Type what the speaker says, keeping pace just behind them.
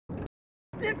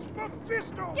It's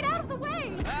Mephisto! Get out of the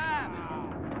way!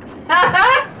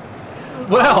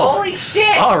 Well, holy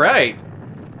shit! All right.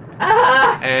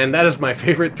 And that is my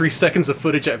favorite 3 seconds of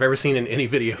footage I've ever seen in any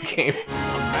video game.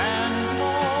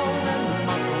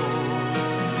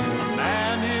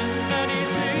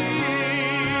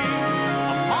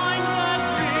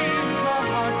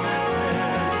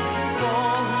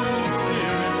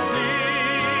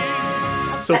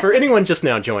 So for anyone just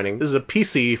now joining, this is a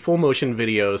PC full-motion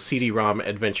video CD-ROM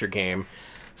adventure game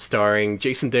starring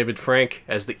Jason David Frank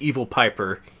as the evil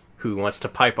piper who wants to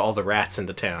pipe all the rats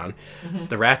into town.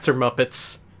 The rats are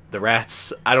Muppets. The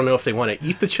rats, I don't know if they want to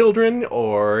eat the children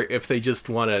or if they just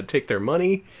want to take their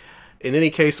money. In any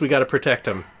case, we got to protect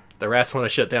them. The rats want to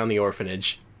shut down the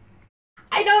orphanage.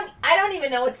 I don't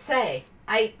even know what to say.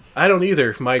 I don't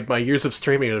either. My years of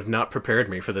streaming have not prepared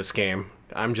me for this game.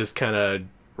 I'm just kind of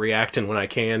reacting when I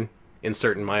can,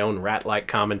 inserting my own rat-like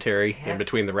commentary in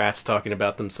between the rats talking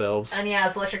about themselves. And yeah,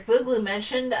 as Electric Boogaloo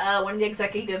mentioned, one of the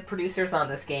executive producers on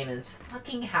this game is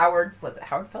fucking Howard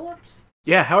Phillips?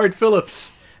 Yeah, Howard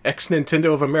Phillips,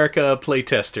 ex-Nintendo of America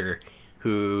playtester,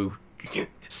 who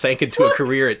sank into a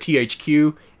career at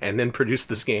THQ and then produced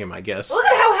this game, I guess. Look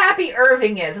at how happy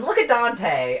Irving is, and look at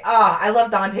Dante. Oh, I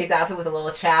love Dante's outfit with the little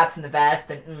chaps and the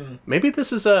vest, and Maybe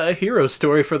this is a hero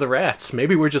story for the rats.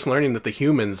 Maybe we're just learning that the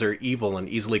humans are evil and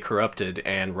easily corrupted,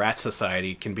 and rat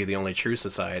society can be the only true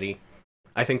society.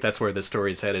 I think that's where this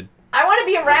story is headed. I want to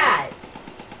be a rat!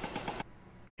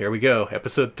 Here we go,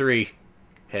 episode 3.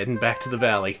 Heading back to the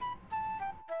valley.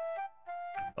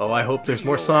 Oh, I hope there's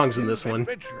more songs in this one.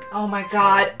 Oh my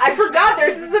god, I forgot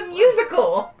this is a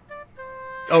musical!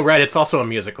 Oh, right, it's also a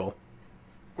musical.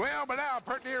 Well, but now,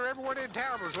 pretty near everyone in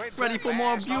town was waiting Ready for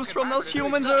more abuse from those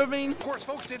humans, Irving? Of course,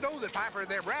 folks didn't know that Piper and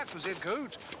them rats was in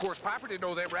cahoots. Of course, Piper didn't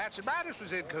know them rats and Midas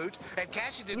was in cahoots. And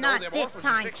Cassie didn't know them orphans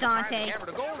was fixing to find the cavern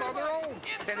of gold on their own.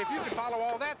 And if you can follow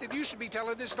all that, then you should be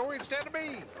telling this story instead of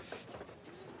me.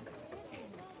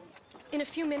 In a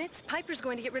few minutes, Piper's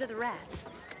going to get rid of the rats.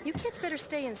 You kids better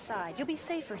stay inside. You'll be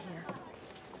safer here.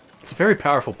 It's a very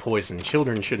powerful poison.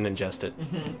 Children shouldn't ingest it.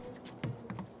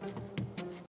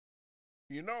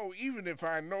 You know, even if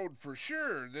I knowed for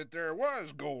sure that there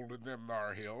was gold in them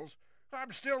thar hills,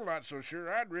 I'm still not so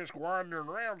sure I'd risk wandering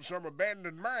around some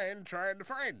abandoned mine trying to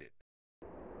find it.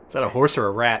 Is that a horse or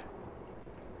a rat?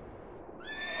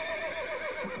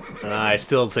 I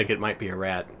still think it might be a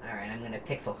rat. Alright, I'm gonna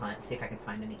pixel hunt, see if I can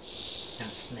find any kind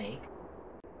of snake.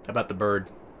 How about the bird?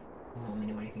 Oh, let me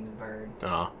do anything with the bird.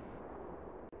 Aw.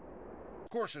 Of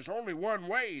course, there's only one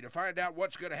way to find out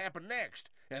what's going to happen next,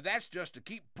 and that's just to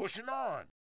keep pushing on.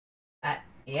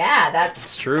 Yeah, that's...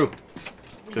 It's true.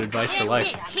 Good advice for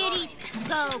life. Kitty,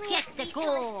 go get the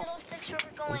gold.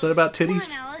 Was that about titties?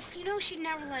 Come on, Alice. You know she'd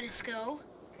never let us go.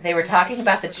 They were talking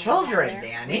about the children,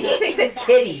 Danny. They said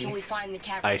kitties.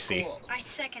 I see. I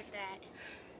second that.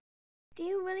 Do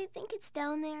you really think it's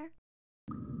down there?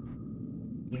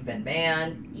 You've been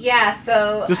banned. Yeah,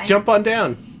 so... Just jump on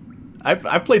down.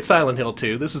 I've played Silent Hill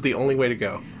too. This is the only way to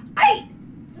go.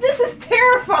 This is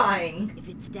terrifying! If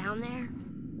it's down there,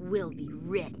 we'll be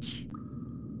rich.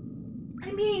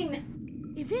 I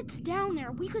mean... If it's down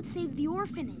there, we could save the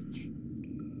orphanage.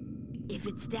 If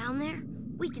it's down there,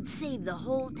 we could save the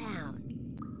whole town.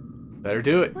 Better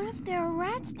do it. What if there are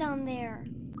rats down there?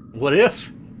 What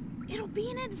if? It'll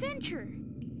be an adventure.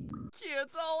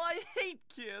 Kids, oh, I hate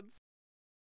kids.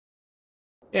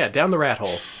 Yeah, down the rat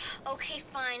hole. Okay,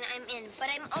 fine, I'm in. But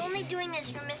I'm only doing this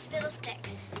for Miss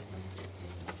Fiddlesticks.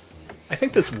 I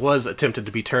think this was attempted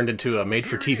to be turned into a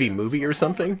made-for-TV movie or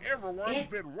something. Everyone's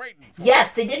been waiting for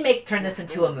Yes, they did turn this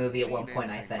into a movie at one point,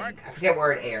 I think. I forget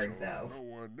where it aired, though. No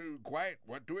one knew quite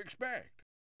what to expect.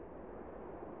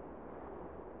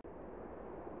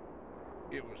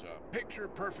 It was a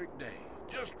picture-perfect day.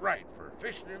 Just right for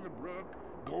fishing in the brook,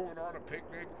 going on a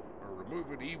picnic, or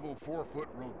removing evil 4-foot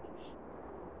rodents.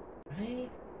 Right?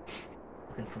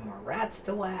 Looking for more rats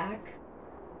to whack.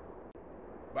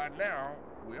 By now,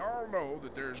 we all know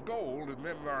that there's gold in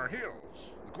them thar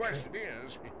hills. The question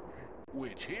is,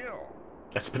 which hill?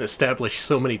 That's been established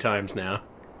so many times now.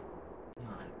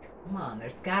 Come on,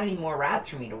 there's gotta be more rats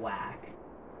for me to whack.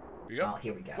 Yep. Oh,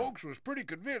 here we go. Folks was pretty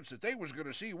convinced that they was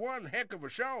gonna see one heck of a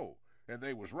show, and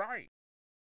they was right.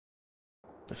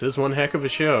 This is one heck of a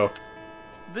show.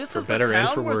 This For is better the and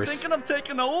town for we're worse. thinking of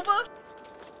taking over?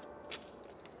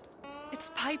 It's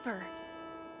Piper.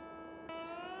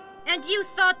 And you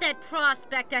thought that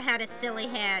prospector had a silly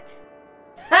hat.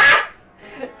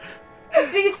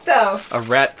 Visto! A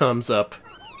rat thumbs up.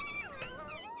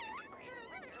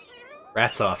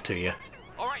 Rats off to you.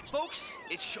 All right, folks,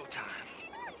 it's showtime.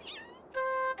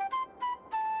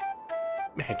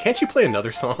 Man, can't you play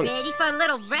another song? Ready for a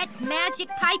little rat magic,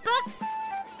 Piper?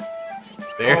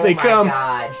 There they come. Oh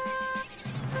my god.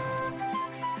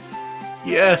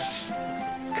 Yes.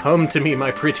 Come to me,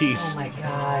 my pretties. Oh my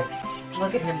god.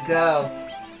 Look at him go.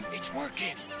 It's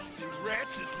working. The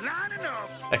rats is lining up.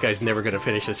 That guy's never gonna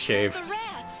finish his shave. The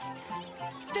rats.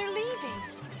 They're leaving.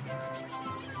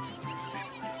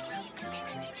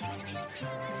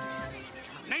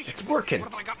 It's working.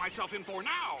 What have I got myself in for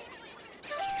now?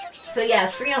 So yeah,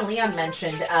 as Freon Leon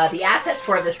mentioned, the assets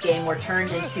for this game were turned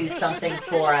into something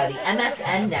for the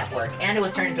MSN network, and it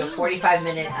was turned into a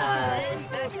 45-minute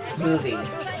movie.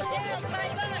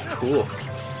 Cool.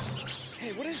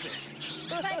 Hey, what is this?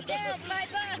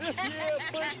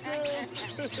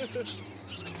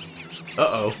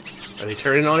 Uh-oh. Are they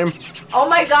turning on him? Oh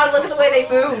my god, look at the way they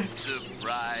move!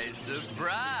 Surprise,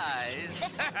 surprise!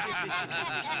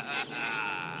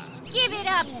 Give it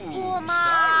up, school mom!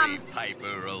 Sorry,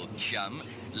 Piper, old chum.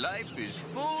 Life is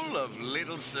full of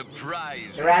little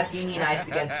surprises. The rats unionize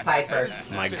against Piper.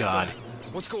 My god.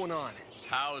 What's going on?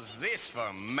 How's this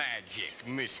for magic,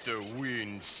 Mr.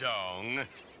 Windsong?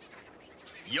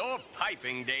 Your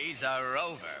piping days are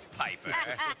over, Piper.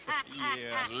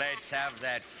 Yeah. Let's have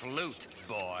that flute,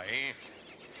 boy.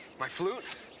 My flute?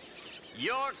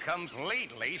 You're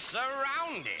completely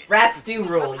surrounded. Rats do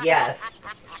rule, yes.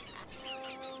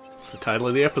 It's the title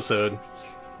of the episode.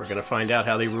 We're gonna find out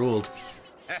how they ruled.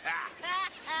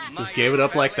 Just gave it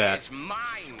up like that. It's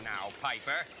mine now,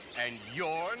 Piper, and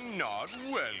you're not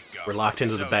welcome. We're locked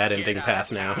into the bad get ending out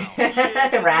path of now.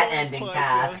 town. Rat ending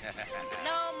path.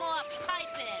 No more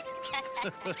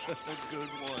piping! Good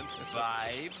one.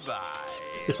 Bye-bye.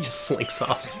 He just slinks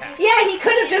off. Yeah, he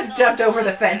could have just jumped over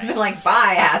the fence and been like,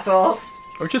 bye, assholes.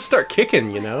 Or just start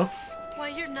kicking, you know? Why,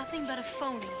 you're nothing but a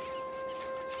phony.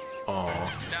 Aw.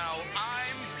 Now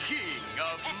I'm king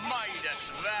of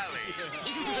Midas Valley.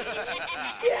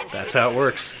 That's how it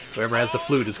works. Whoever has the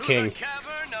flute is To king. the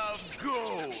cavern of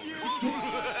gold.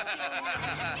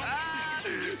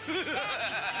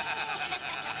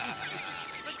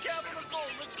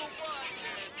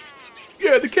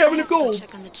 Yeah, the cavern of gold!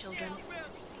 Check on the children.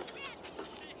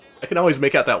 I can always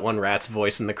make out that one rat's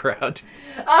voice in the crowd.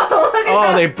 Oh, look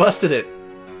at Oh, they busted it!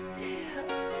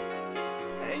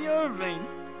 Hey, Irving.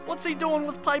 What's he doing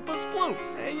with Piper's flute?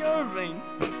 Hey, Irving.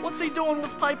 What's he doing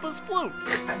with Piper's flute?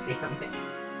 God damn it.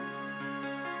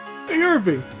 Hey,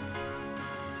 Irving!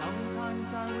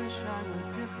 Sometimes I wish I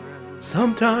were different.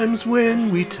 Sometimes when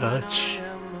we touch,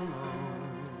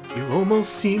 you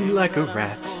almost seem like a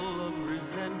rat.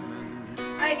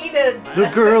 I need a... The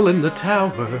girl in the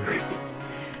tower.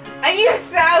 I need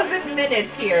 1,000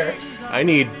 minutes here. I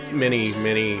need many,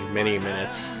 many, many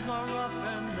minutes.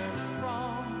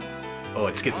 Oh,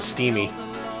 it's getting steamy.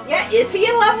 Yeah, is he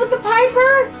in love with the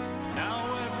Piper?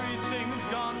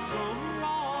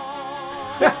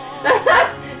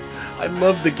 I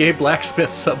love the gay blacksmith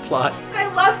subplot. I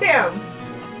love him.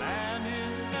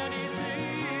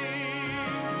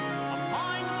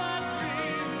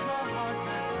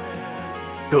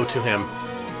 Go to him.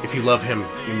 If you love him,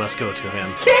 you must go to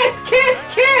him. Kiss, kiss,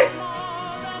 kiss!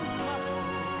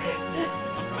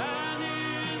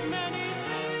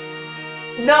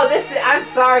 No, this is... I'm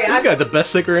sorry. He's got the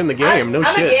best singer in the game, no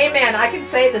I'm shit. a gay man. I can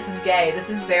say this is gay. This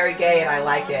is very gay and I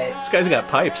like it. This guy's got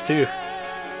pipes, too.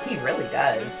 He really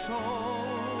does.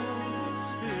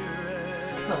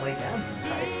 I'm gonna lay down some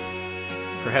pipe.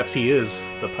 Perhaps he is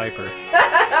the piper.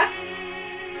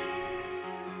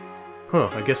 Huh,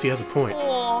 I guess he has a point.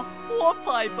 Aw, poor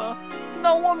Piper.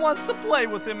 No one wants to play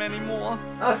with him anymore.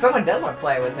 Oh, someone does want to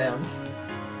play with him.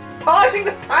 He's polishing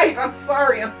the pipe. I'm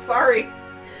sorry. I'm sorry.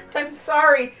 I'm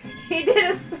sorry. He did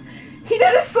a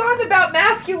song about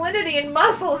masculinity and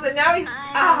muscles, and now he's...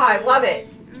 Ah, I love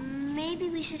it. Maybe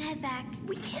we should head back.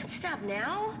 We can't stop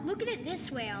now. Look at it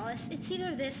this way, Alice. It's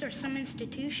either this or some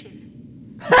institution.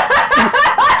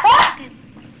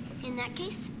 In that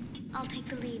case, I'll take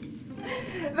the lead.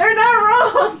 They're not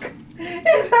wrong.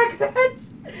 In fact, that...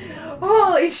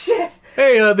 Holy shit.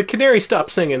 Hey, the canary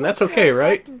stopped singing. That's okay,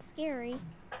 right? Fucking scary.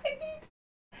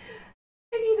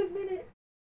 I need a minute.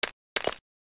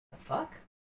 The fuck?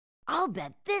 I'll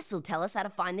bet this'll tell us how to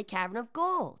find the Cavern of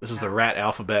Gold. This is the rat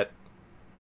alphabet.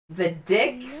 The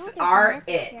dicks are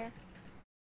it.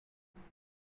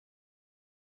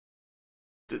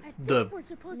 We're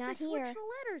supposed Not to switch here. the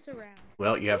letters around.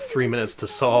 Well, you have 3 minutes to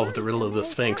solve the riddle of the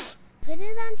Sphinx. Put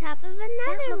it on top of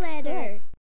another letter.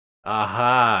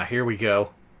 Aha, here we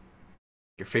go.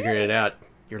 You're figuring it out.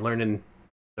 You're learning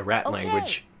the rat Okay.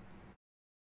 language.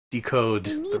 Decode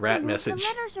We need the rat to move message. The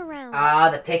letters around.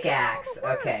 Ah, the pickaxe.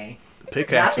 Okay. The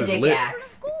pickaxe Not the is lit.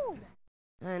 dickaxe.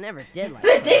 I never did like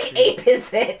The dick ape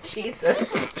is it?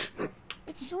 Jesus.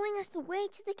 It's showing us the way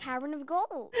to the Cavern of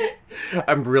Gold.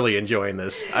 I'm really enjoying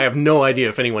this. I have no idea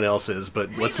if anyone else is, but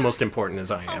what's most important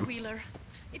is I am. Oh, Wheeler.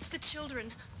 It's the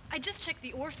children. I just checked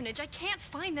the orphanage. I can't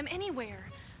find them anywhere.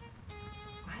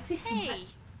 Why is he saying that? Hey,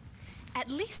 at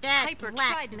least That Piper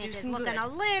tried to do blacksmith is some looking good. a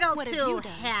little What have too you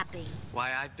done? happy.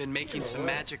 Why, I've been making some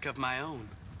magic of my own.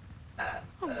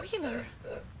 Oh, Wheeler.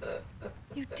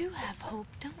 You do have hope,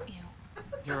 don't you?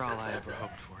 You're all I ever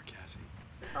hoped for, Cassie.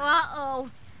 Uh-oh.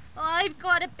 I've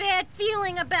got a bad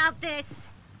feeling about this.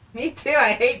 Me too,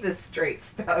 I hate this straight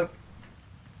stuff.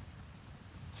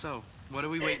 So, what are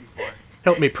we waiting for?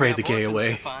 Help me pray We the have gay orphans away.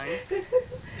 to find,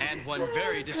 and one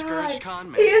very discouraged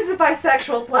con man. He is a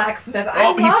bisexual blacksmith.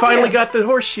 Oh, he finally got the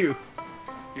horseshoe.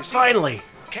 You see, Finally.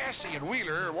 Cassie and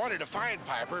Wheeler wanted to find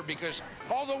Piper because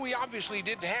although he obviously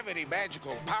didn't have any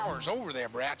magical powers over them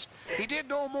rats, he did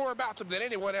know more about them than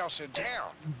anyone else in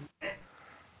town.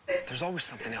 There's always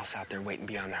something else out there waiting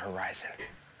beyond the horizon.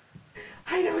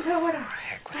 I don't know what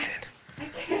Heck with it. I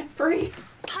can't breathe.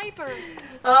 Piper!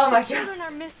 Oh my The children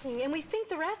are missing, and we think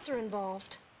the rats are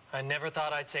involved. I never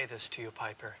thought I'd say this to you,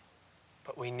 Piper,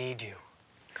 but we need you.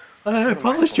 I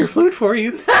polished your flute for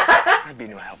you. I'd be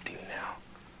no help to you now.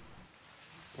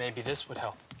 Maybe this would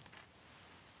help.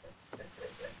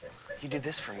 You did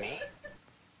this for me?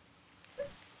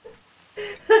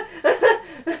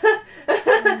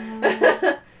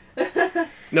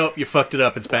 Nope, you fucked it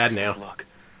up. It's bad now. Look,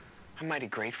 I'm mighty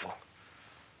grateful.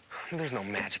 There's no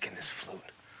magic in this flute.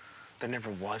 There never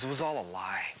was. It was all a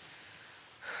lie.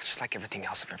 Just like everything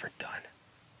else I've ever done.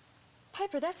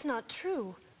 Piper, that's not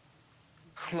true.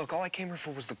 Look, all I came here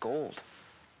for was the gold.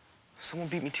 Someone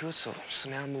beat me to it, so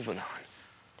now I'm moving on.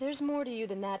 There's more to you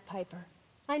than that, Piper.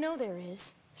 I know there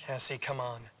is. Cassie, come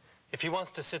on. If he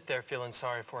wants to sit there feeling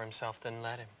sorry for himself, then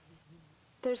let him.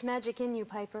 There's magic in you,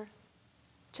 Piper.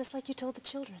 Just like you told the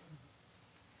children.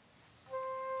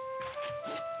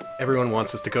 Everyone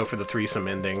wants us to go for the threesome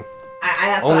ending.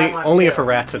 that's what I want Only too. if a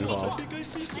rat's involved.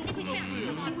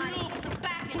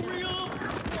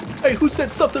 Hey, who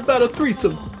said something about a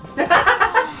threesome? There's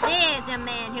a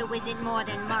man who isn't more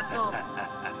than muscle.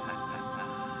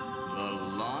 The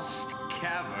Lost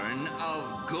Cavern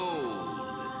of Gold.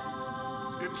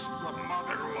 It's the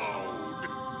mother lode.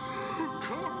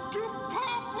 Come to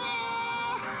Papa!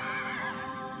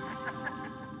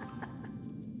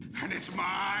 And it's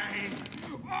mine.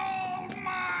 All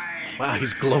mine. Wow,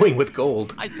 he's glowing with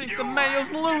gold. I think the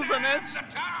mayor's losing it. The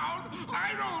town.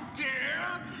 I don't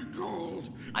care. Gold.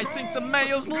 I think the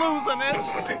mayor's losing it.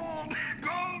 Gold.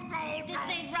 Gold. This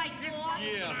ain't right, boy.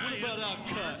 Yeah, what about our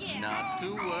cut? Not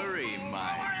to worry,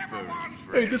 my furry friend.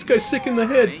 Hey, this guy's sick in the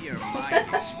head. Mayor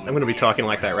Midas I'm gonna be talking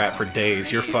like that rat for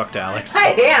days. You're fucked, Alex. I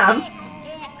am.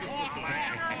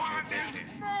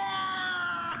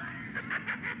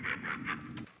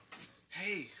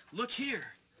 Hey, look here.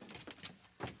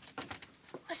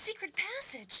 A secret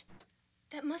passage.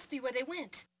 That must be where they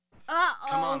went. Uh-oh.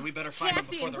 Come on, we better find him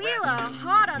Cassie before and the Wheeler rats are do.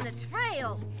 hot on the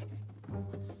trail.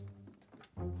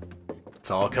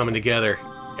 It's all coming together.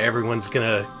 Everyone's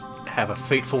gonna have a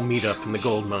fateful meetup in the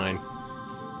gold mine.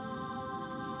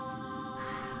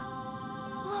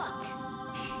 Look.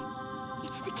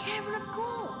 It's the Cavern of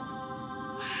Gold.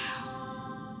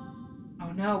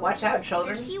 Oh no, watch out,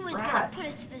 children. He was gonna Rats. put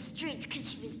us to the streets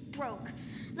because he was broke.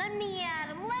 Let me at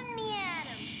him. Let me at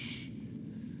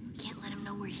him. Can't let him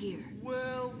know we're here.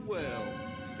 Well, well,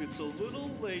 it's a little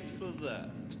late for that.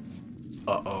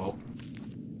 Uh-oh.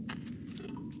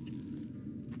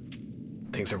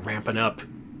 Things are ramping up.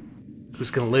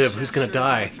 Who's gonna live? Who's gonna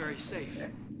die? Very safe.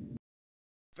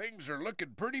 Things are looking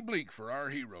pretty bleak for our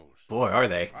heroes. Boy, are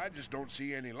they. I just don't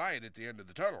see any light at the end of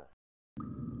the tunnel.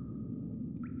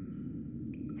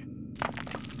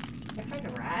 Can I find a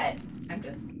rat? I'm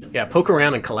just Yeah, poke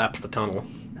around and collapse the tunnel.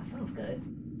 That sounds good.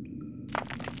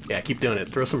 Yeah, keep doing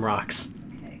it. Throw some rocks.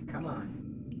 Okay, come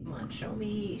on. Come on, show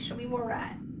me more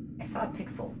rat. I saw a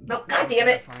pixel. No, god damn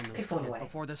it! Find those Pixel kids away.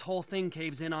 before this whole thing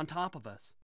caves in on top of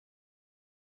us.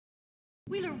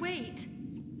 Wheeler, wait.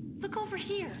 Look over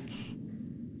here.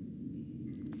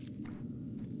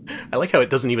 I like how it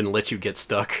doesn't even let you get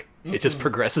stuck. It just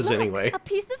progresses anyway. A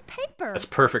piece of paper. That's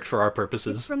perfect for our It's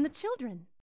purposes. from the children.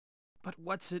 But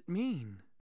what's it mean?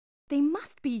 They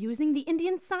must be using the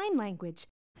Indian Sign Language.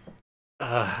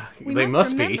 We They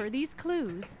must remember be. these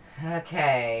clues.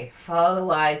 Okay, follow the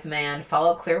wise man,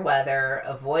 follow clear weather,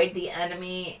 avoid the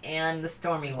enemy and the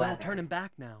stormy We're weather. turning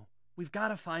back now. We've got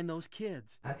to find those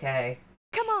kids. Okay.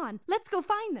 Come on, let's go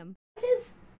find them. What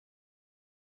is...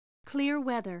 Clear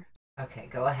weather. Okay,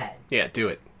 go ahead. Yeah, do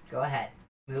it. Go ahead.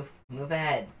 Move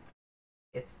ahead.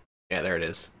 It's Yeah, there it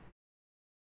is.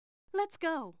 Let's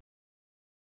go.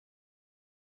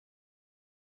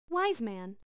 Wise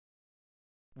man.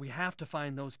 We have to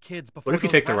find those kids before. What if you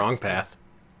take the wrong path?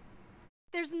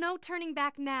 There's no turning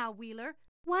back now, Wheeler.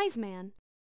 Wise man.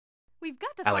 We've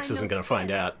got to Alex find isn't those going to find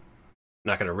kids. out.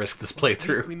 Not going to risk this At least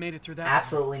playthrough. we made it through that.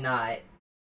 Absolutely not.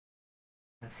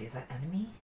 Let's see, is that enemy?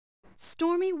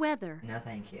 Stormy weather. No,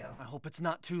 thank you. I hope it's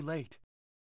not too late.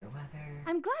 The weather.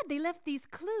 I'm glad they left these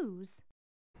clues.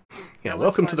 Yeah, Now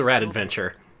welcome let's to the find Rat the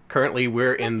Adventure. Currently,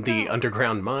 we're in Let's the go.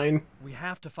 underground mine. We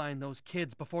have to find those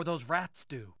kids before those rats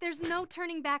do. There's no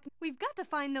turning back. We've got to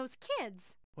find those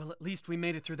kids. Well, at least we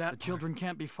made it through that. The children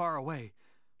can't be far away.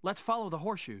 Let's follow the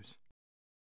horseshoes.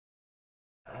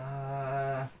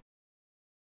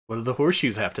 What do the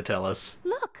horseshoes have to tell us?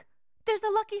 Look, there's a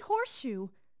lucky horseshoe.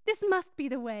 This must be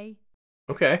the way.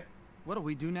 Okay. What do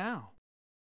we do now?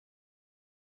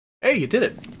 Hey, you did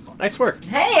it. Nice work.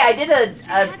 Hey, I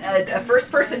did a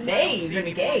first-person maze in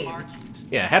a game.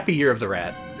 Yeah, happy year of the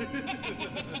rat.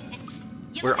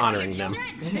 We're honoring them.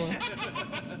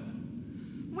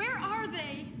 Where are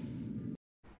they?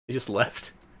 They just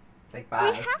left. Like, We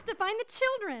bye. have to find the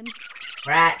children.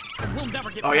 Rat. We'll never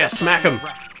get Oh yeah, past smack those him.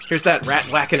 rats. Here's that rat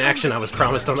whack in action I was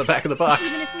promised on the back of the box.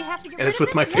 Even if we have to get And it's rid with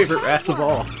of my it, we'll favorite find rats of one.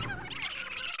 all.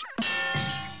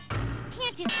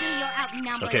 Can't you see you're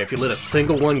outnumbered? Okay, if you let a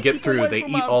single one get Keep through, away they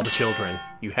from eat our- all the children.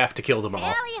 You have to kill them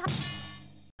all.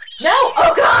 No!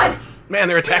 Oh god! Man,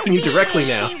 they're attacking you directly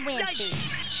now. This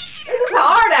is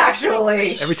hard,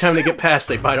 actually. Every time they get past,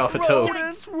 they bite off a toe.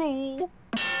 Rodents rule.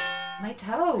 My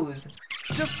toes.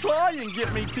 Just try and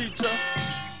get me, teacher.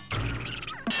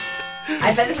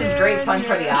 I bet this is great fun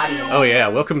for the audience. Oh yeah,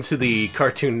 welcome to the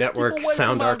Cartoon Network Keep away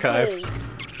Sound from my Archive. gold.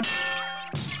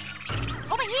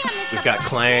 Over here, Mr. We've got Black.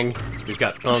 Clang, we've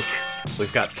got Thunk,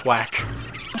 we've got Thwack.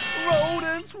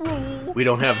 Rodents rule. We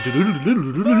don't have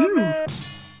doo-doo-doo-doo-doo-doo-doo.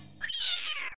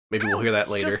 Maybe we'll hear that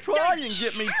later. Just try and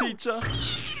get me, teacher.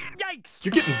 Yikes.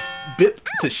 You're getting bit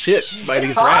to shit by It's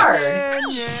these hard. rats.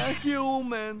 Yeah,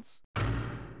 humans.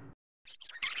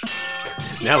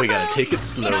 Now we gotta take it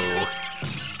slow.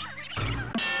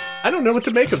 I don't know what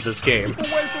to make of this game.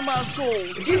 Keep away from my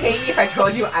gold. Would you hate me if I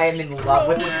told you I am in love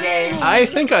with this game? I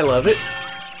think I love it.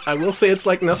 I will say it's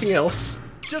like nothing else.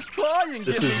 Just try and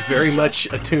This get is me, very teacher. much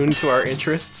attuned to our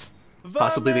interests.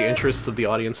 Possibly the Vermin. interests of the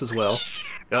audience as well.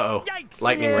 Uh-oh. Yikes.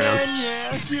 Lightning yeah, round.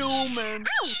 Yeah, humans.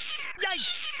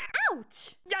 Yikes.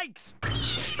 Ouch! Yikes.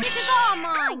 This is all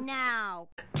mine now.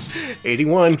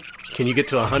 81. Can you get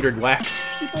to 100 whacks?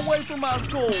 Keep away from my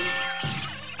gold.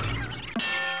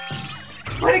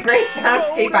 What a great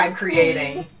soundscape I'm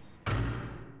creating.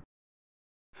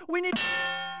 We need...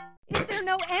 Is there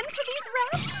no end to these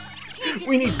rats? Can't you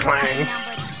We see need you're Clang.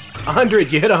 outnumbered?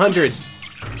 100. You hit 100.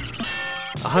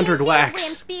 100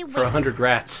 whacks wimpy, for 100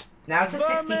 rats. Now it's a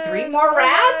 63 more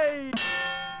rats? Vermin.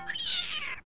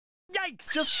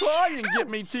 Yikes. Just try and get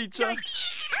me, teacher.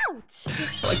 Ouch!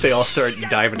 I like they all start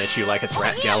diving at you like it's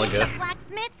Rat Over here, Galaga. Mr.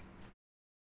 Blacksmith.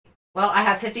 Well, I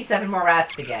have 57 more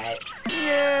rats to get.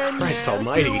 Yeah, Christ yeah,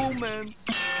 almighty. humans.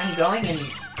 I'm going in.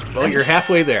 Well, you're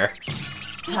halfway there.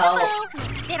 Help. Peekaboo,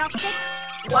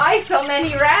 fiddlestick. Why so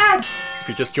many rats? If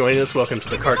you're just joining us, welcome to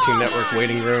the Cartoon Network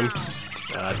waiting room.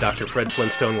 Dr. Fred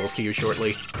Flintstone will see you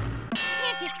shortly.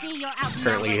 Can't you see you're outnumbered?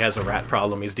 Currently, he has a rat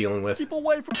problem he's dealing with. Keep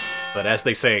away from... But as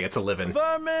they say, it's a living.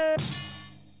 Vermin.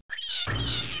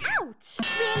 Ouch!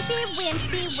 Wimpy,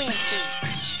 wimpy, wimpy.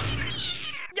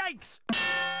 Yikes.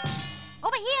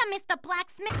 Over here, Mr.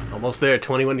 Blacksmith. Almost there,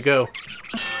 21 to go.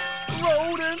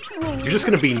 Rodents rule. You're just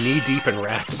gonna be knee-deep in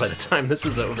rats by the time this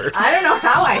is over. I don't know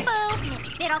how I... Boo,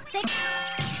 fiddlestick.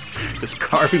 Just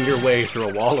carving your way through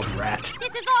a wall of rat.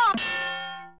 This is all.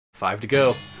 5 to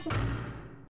go.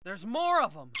 There's more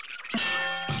of them.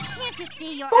 Can't you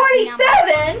see you're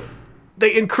outnumbered? 47?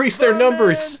 They increase their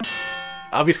numbers!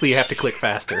 Obviously, you have to click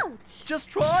faster. Just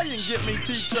try and get me,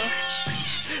 teacher.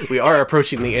 We are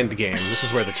approaching the end game. This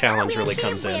is where the challenge really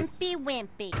comes in. Wimpy,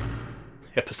 wimpy.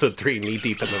 Episode 3,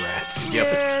 knee-deep in the rats. Yep.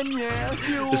 Yeah,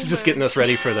 yeah, This is just getting us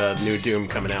ready for the new Doom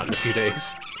coming out in a few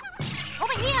days.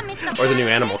 Over here, Mr. Or the new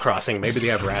Animal Crossing. Maybe they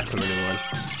have rats in the new one.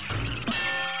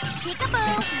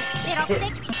 Peekaboo,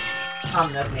 fiddlestick.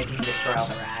 Tom Nook making me destroy all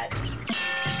the rats.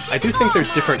 I do think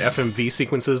there's different FMV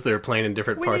sequences that are playing in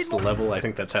different parts of the level. I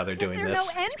think that's how they're Is doing there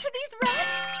this. no end to these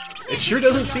rats? It sure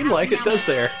doesn't seem like it does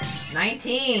there.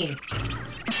 19.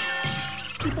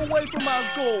 Keep away from my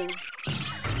gold.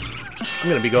 I'm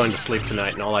gonna be going to sleep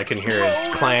tonight, and all I can hear is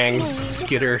clang,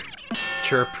 skitter,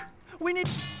 chirp. We need...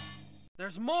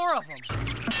 There's more of them.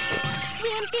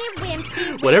 Wimpy,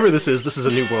 wimpy, Whatever this is a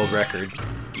new world record.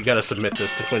 You gotta submit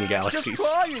this to Twin Just Galaxies.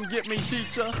 try and get me,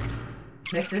 teacher.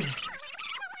 This is...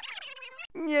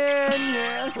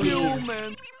 Yeah, Please.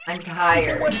 human. I'm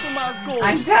tired. Wait for my gold.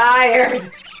 I'm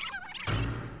tired.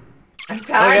 I'm Oh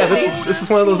tired. yeah, this is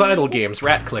one of those idle games,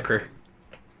 Rat Clicker.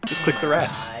 Just click the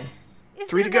rats. God. Is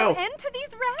 3 to there no go. end to these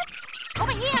rats?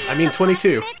 Over here, I mean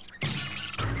 22.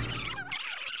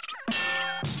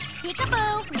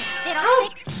 Peekaboo,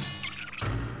 Fiddlesticks.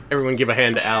 Everyone give a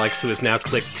hand to Alex, who has now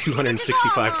clicked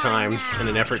 265 times in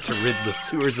an effort to rid the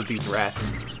sewers of these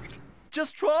rats.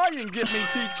 Just try and get me,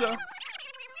 teacher.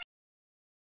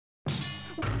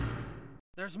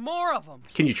 There's more of them.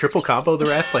 Can you triple combo the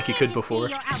rats like you could before?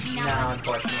 No,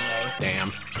 unfortunately.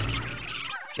 Damn.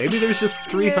 Maybe there's just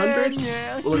 300?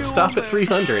 Yeah, Will it stop at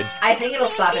 300? I think it'll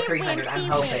stop at 300, I'm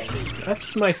hoping.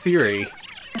 That's my theory.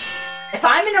 If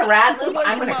I'm in a rad loop,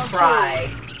 I'm gonna cry.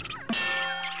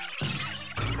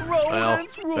 Well,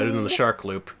 better than the shark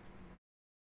loop.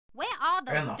 Where are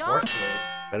Or in those the horse dogs?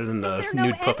 loop. Better than the there no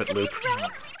nude end puppet to loop. these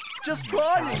rats? Just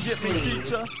try and get me, Please.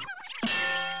 teacher.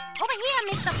 Over here,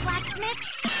 Mr. Blacksmith.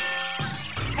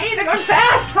 Hey, they're going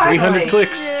fast, finally! 300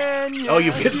 clicks. Yeah, Oh,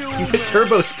 you've hit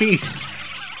turbo speed.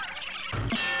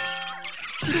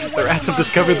 The rats have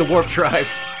discovered the warp drive.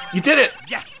 You did it!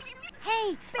 Yes,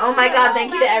 Hey. Oh my god,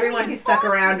 thank you to everyone who stuck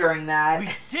around during that. we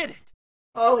did it.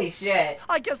 Holy shit.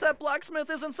 I guess that blacksmith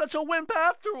isn't such a wimp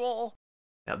after all.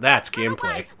 Now that's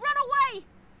gameplay. Run away!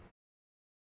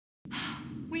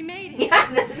 We made it. Yeah,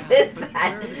 this is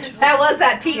that. That was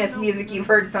that penis music you've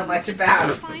heard so much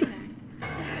about. Find them.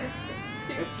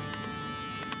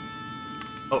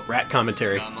 Oh, rat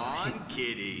commentary. Come on,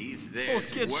 kiddies. Those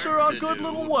There's kids work sure are to good do.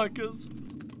 little workers.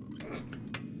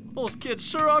 Those kids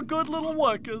sure are good little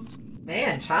workers.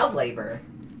 Man, child labor.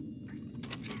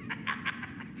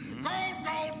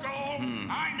 Gold.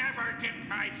 I never get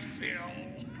my fill.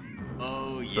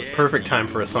 Oh, It's the perfect time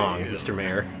for a song, Mr.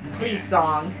 Mayor. Please,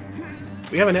 song.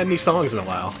 We haven't had any songs in a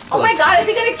while. Oh my god, is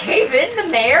he gonna cave in, the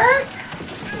mayor?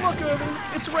 Look, Irving,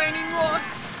 it's raining rocks.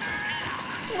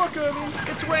 Look, Irving,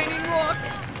 it's raining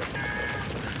rocks.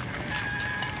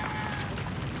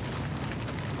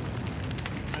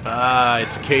 Ah,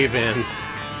 it's a cave-in.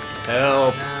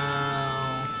 Help.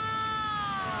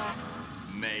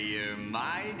 Mayor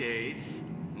Midas,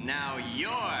 now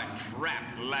you're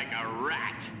trapped like a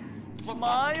rat.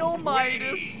 Smile,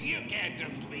 Midas. You can't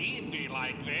just leave me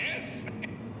like this.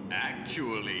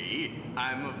 Actually,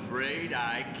 I'm afraid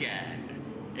I can.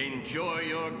 Enjoy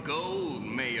your gold,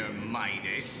 Mayor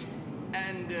Midas.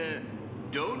 And,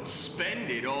 don't spend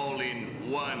it all in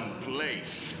one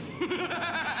place.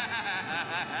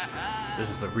 This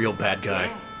is the real bad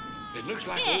guy. It looks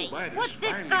like Hey, old Midas what's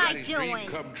this finally guy got his dream doing?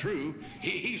 come true.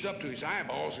 He's up to his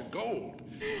eyeballs in gold.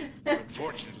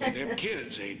 Unfortunately, them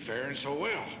kids ain't faring so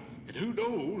well. And who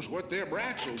knows what them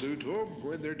rats will do to them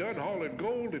when they're done hauling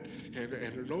gold and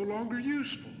are no longer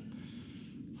useful.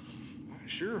 I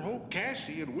sure hope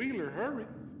Cassie and Wheeler hurry.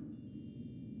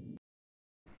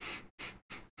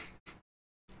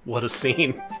 What a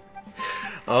scene.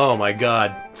 Oh my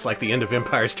god. It's like the end of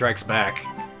Empire Strikes Back.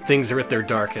 Things are at their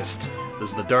darkest. This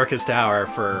is the darkest hour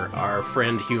for our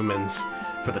friend humans,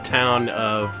 for the town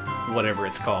of whatever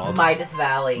it's called. Midas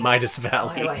Valley. Midas Why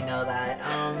Valley. do I know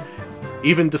that?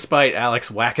 Even despite Alex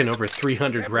whacking over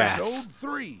 300 rats.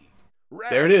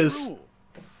 There it is.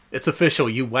 It's official.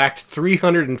 You whacked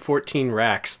 314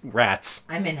 rats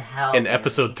I'm in hell. in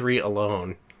episode 3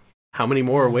 alone. How many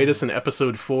more await us in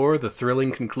episode 4, the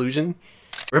thrilling conclusion?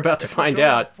 We're about to find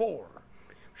out.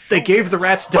 They gave the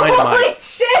rats dynamite. Holy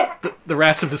shit! The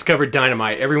rats have discovered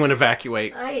dynamite. Everyone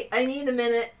evacuate. I need a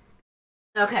minute.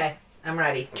 Okay, I'm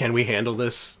ready. Can we handle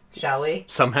this? Shall we?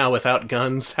 Somehow without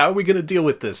guns? How are we gonna deal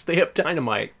with this? They have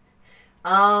dynamite.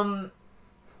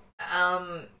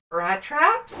 Rat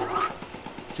traps?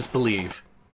 Just believe.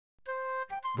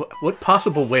 What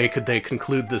possible way could they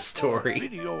conclude this story?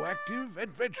 Radioactive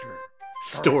adventure.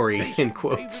 Story, in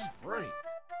quotes.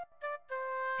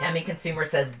 Tammy Consumer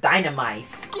says dynamite.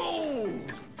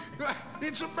 Gold!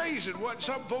 It's amazing what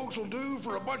some folks will do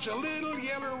for a bunch of little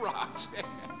yellow rocks.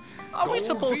 Are we Gold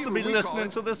supposed to be fever, we call listening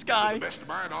it. to this To guy? the best of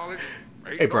my knowledge,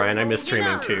 ain't Hey no Brian, I gold. miss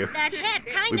streaming too. That hat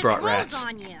kind We of brought grows rats.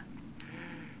 on you.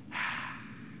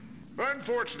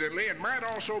 Unfortunately, it might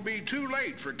also be too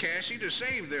late for Cassie to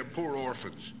save them poor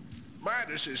orphans.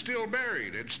 Midas is still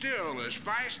buried and still as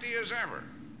feisty as ever.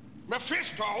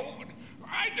 Mephisto,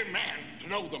 I demand to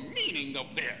know the meaning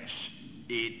of this.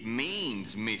 It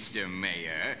means, Mr.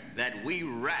 Mayor, that we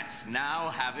rats now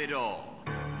have it all.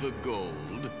 The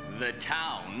gold, the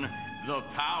town, the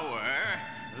power,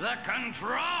 the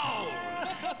control!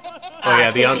 Oh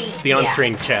yeah, the yeah.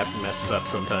 on-stream chat messes up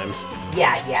sometimes.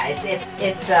 Yeah,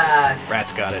 it's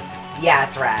Rats got it. yeah,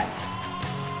 it's rats.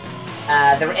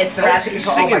 It's the rats who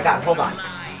control. Oh my god, hold on.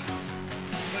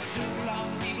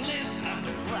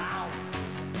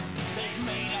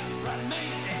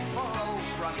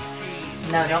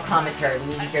 No, no commentary. We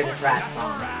need to hear this rat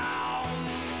song.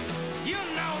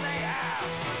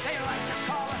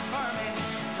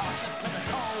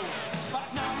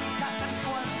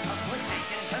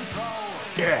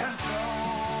 Yeah.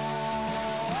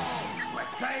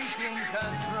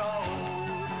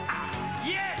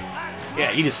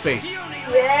 Yeah, eat his face.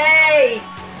 Yay!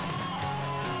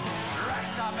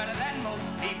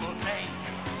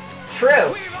 It's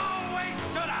true.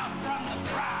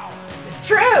 It's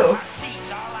true.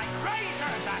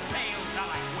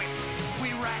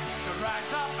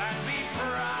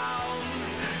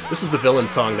 This is the villain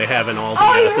song they have in all the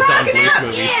Don Bluth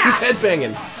movies. Yeah. He's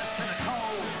headbanging.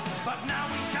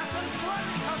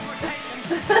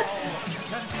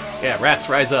 Yeah, rats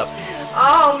rise up.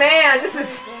 Oh man,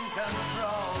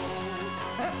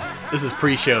 This is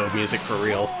pre-show music for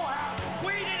real.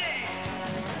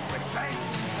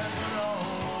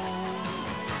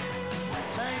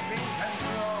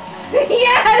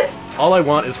 Yes! All I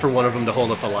want is for one of them to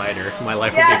hold up a lighter. My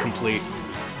life will be complete.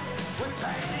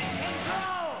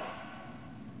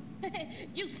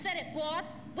 You said it, boss.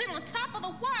 We're on top of the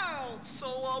world. So,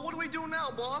 what do we do now,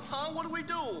 boss, huh? What do we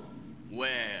do?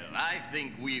 Well, I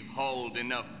think we've hauled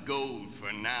enough gold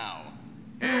for now.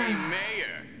 Hey,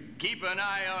 Mayor, keep an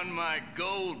eye on my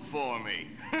gold for me.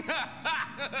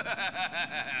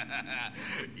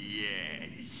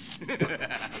 Yes.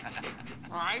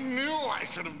 I knew I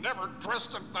should have never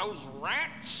trusted those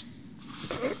rats.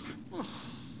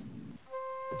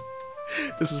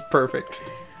 This is perfect.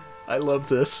 I love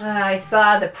this. I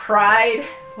saw the pride.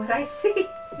 What'd I see?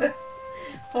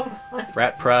 Hold on.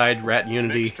 Rat pride, rat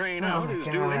unity. Next train out is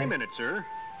due any minute, sir.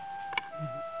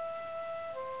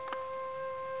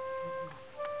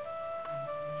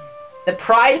 The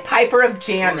Pride Piper of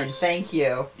Jammin', thank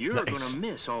you. You're gonna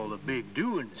miss all the big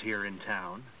doings here in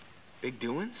town. Big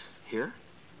doings? Here?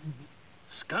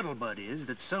 Scuttlebutt is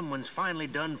that someone's finally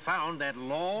done found that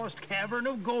lost cavern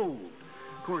of gold.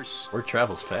 Of course, Word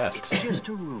travels fast. it's just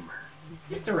a rumor.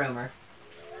 Just a rumor.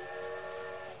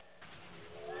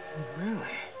 Really?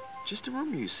 Just a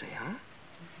rumor, you say, huh?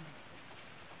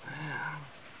 Wow.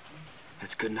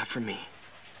 That's good enough for me.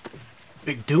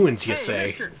 Big doings, you Hey, say.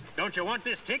 mister, don't you want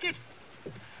this ticket?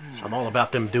 I'm all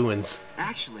about them doings.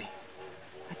 Actually,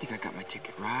 I think I got my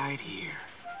ticket right here.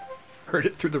 Heard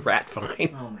it through the rat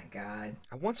vine. Oh my god.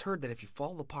 I once heard that if you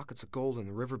follow the pockets of gold in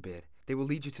the riverbed, they will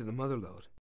lead you to the mother lode.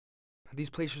 These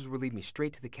places will lead me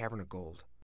straight to the cavern of gold.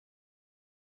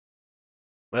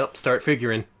 Well, start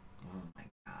figuring. Oh my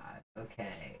god.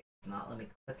 Okay. It's not let me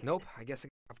click. Nope, I guess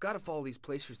I've got to follow these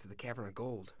placers to the cavern of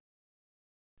gold.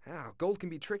 Ah, gold can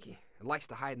be tricky. It likes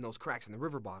to hide in those cracks in the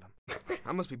river bottom.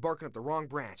 I must be barking up the wrong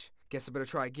branch. Guess I better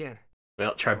try again.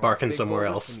 Well, try barking Big somewhere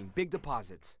boulders else. mean big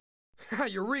deposits.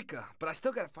 Eureka! But I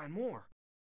still gotta find more.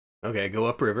 Okay, go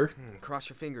upriver. Cross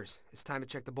your fingers. It's time to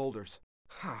check the boulders.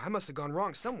 I must have gone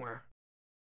wrong somewhere.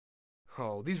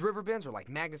 Oh, these river bends are like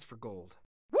magnets for gold.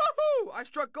 Woohoo! I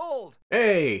struck gold!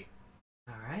 Hey!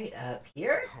 Alright, up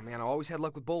here? Oh man, I always had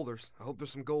luck with boulders. I hope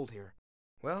there's some gold here.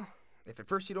 Well, if at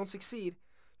first you don't succeed,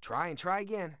 try and try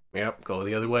again. Yep, go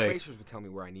the other These way. placers would tell me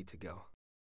where I need to go.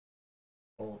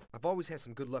 Gold. I've always had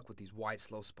some good luck with these wide,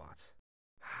 slow spots.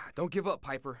 Don't give up,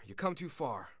 Piper. You come too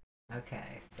far.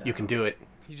 Okay, so... You can do it.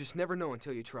 You just never know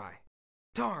until you try.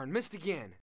 Darn, missed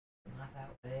again. Not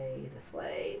that way, this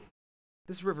way.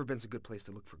 This river bend's a good place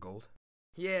to look for gold.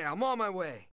 Yeah, I'm on my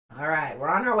way. Alright, we're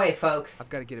on our way, folks. I've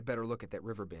got to get a better look at that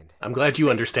river bend. I'm glad you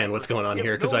understand what's going on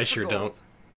here, because I sure don't.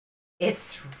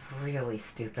 It's really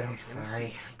stupid, I'm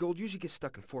sorry. Gold usually gets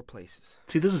stuck in 4 places.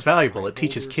 See, this is valuable. It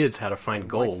teaches kids how to find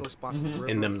gold in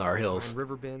in them thar hills.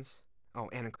 River bends. Oh,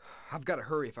 and I've got to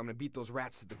hurry if I'm going to beat those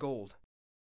rats to the gold.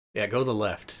 Yeah, go to the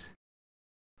left.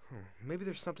 Maybe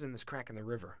there's something in this crack in the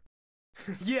river.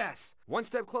 Yes! One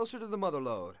step closer to the mother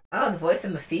lode. Oh, the voice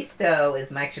of Mephisto is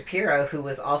Mike Shapiro, who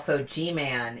was also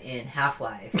G-Man in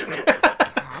Half-Life.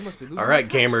 Alright,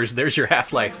 gamers, there's your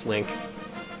Half-Life link.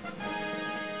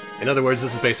 In other words,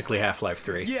 this is basically Half-Life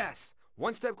 3. Yes!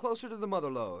 One step closer to the mother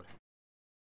lode.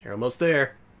 You're almost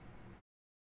there.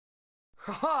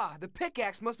 Haha! The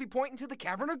pickaxe must be pointing to the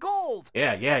cavern of gold!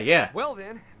 Yeah. Well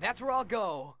then, that's where I'll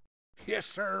go. Yes,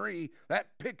 sirree. That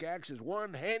pickaxe is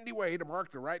one handy way to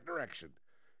mark the right direction.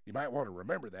 You might want to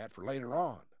remember that for later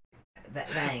on.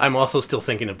 I'm also still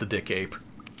thinking of the Dick Ape.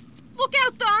 Look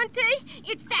out, Dante!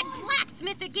 It's that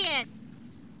blacksmith again!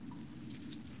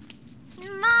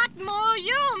 Not more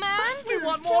humans. We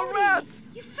want more rats.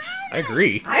 You found I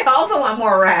agree. I also want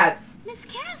more rats. Miss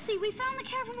Cassie, we found the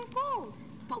cavern of gold.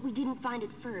 But we didn't find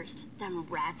it first. Them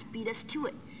rats beat us to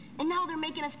it. And now they're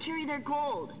making us carry their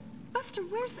gold. Buster,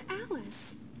 where's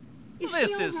Alice? Is This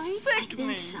she all is right? I sickening.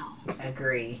 think so.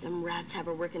 Agree. Them rats have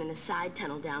her working in a side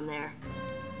tunnel down there.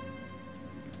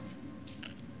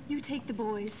 You take the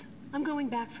boys. I'm going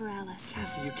back for Alice.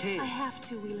 Cassie, you can't. I have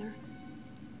to, Wheeler.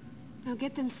 Now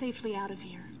get them safely out of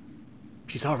here.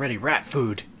 She's already rat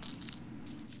food.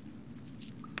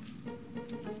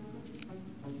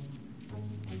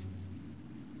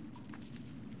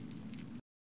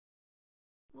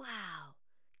 Wow.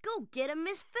 Go get him,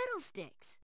 Miss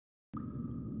Fiddlesticks.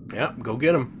 Yep, go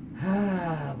get him.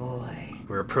 Ah, boy.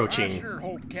 We're I approaching sure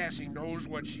hope Cassie knows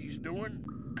what she's doing,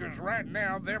 because right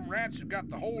now, them rats have got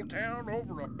the whole town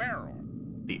over a barrel.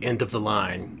 the end of the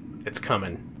line. It's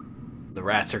coming. The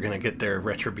rats are gonna get their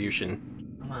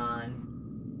retribution. Come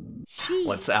on.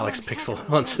 Once Alex Pixel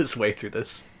hunts his way through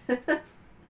this.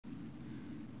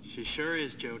 She sure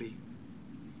is, Jody.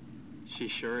 She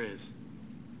sure is.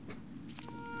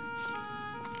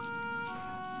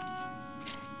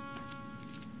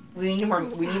 We need more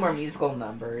musical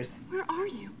numbers. Where are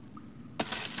you?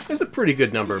 There's a pretty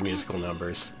good number of musical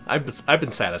numbers. I've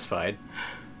been satisfied.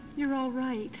 You're all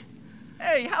right.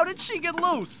 Hey, how did she get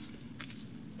loose?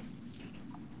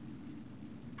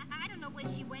 I don't know where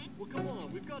she went. Well, come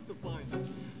on, we've got to find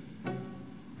her.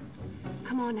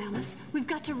 Come on, Alice. We've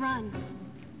got to run.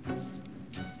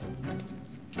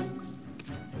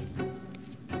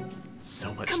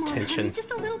 So much Come on, tension. honey,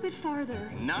 just a little bit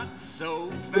farther. Not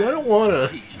so fast, But I don't wanna.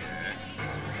 teacher.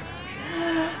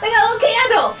 They got a little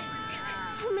candle!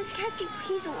 Oh, Miss Cassie,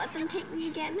 please don't let them take me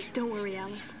again. Don't worry,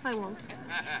 Alice. I won't.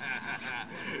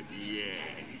 Yeah.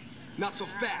 Not so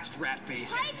fast, rat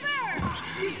face.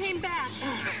 You came back.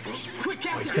 Quick,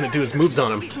 Oh, he's Cassie! gonna do his moves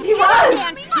on him. He was!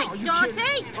 Dan, fight,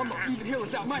 Dante! I'm not leaving here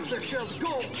without my fair share of the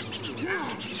gold.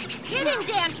 Get in,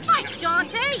 Dan, fight,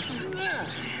 Dante!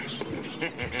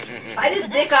 Bite his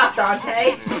dick off,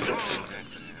 Dante.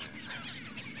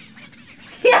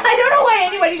 Yeah, I don't know why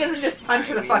anybody doesn't just punch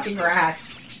for the fucking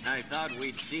rats. I thought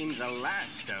we'd seen the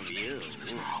last of you.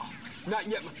 Not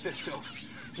yet, Mephisto.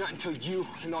 Not until you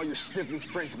and all your sniveling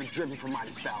friends have been driven from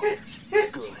Midas Valley.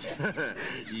 Good.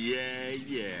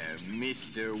 Yeah,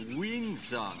 Mr.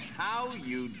 Winsong. How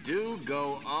you do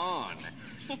go on.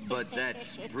 But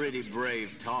that's pretty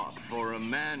brave talk for a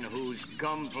man who's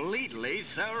completely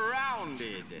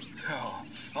surrounded. Oh,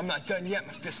 I'm not done yet,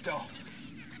 Mephisto.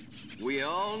 We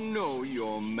all know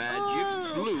your magic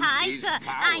Oh, flute is Piper,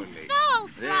 I'm powerless.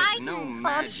 so There's no frightened.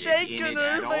 magic shaking in it her,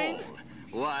 at Irving. all.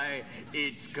 Why,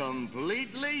 it's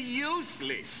completely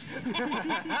useless.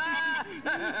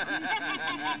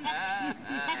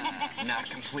 Not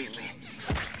completely.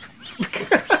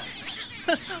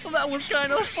 Well, that was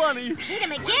kind of funny. Hit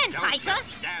him again, Don't Piper!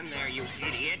 just stand there, you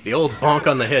idiot. The old bonk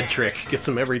on the head trick gets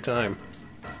him every time.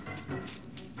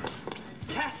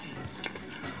 Cassie!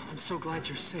 I'm so glad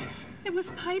you're safe. It was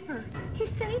Piper. He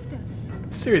saved us.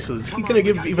 Seriously, is he Come on, gonna we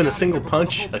give gotta even get a out single of here before the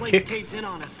punch, whole a place kick? caves in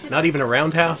on us. Not even a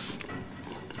roundhouse?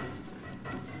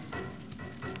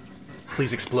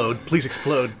 Please explode, please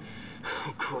explode.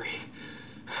 Oh, great.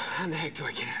 How in the heck do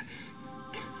I get out?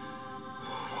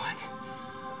 What?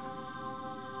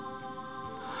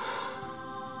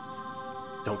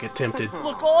 Don't get tempted.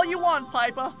 Look all you want,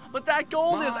 Piper, but that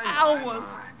gold is ours.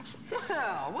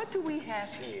 Well, what do we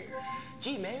have here?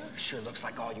 Gee, Mayor, sure looks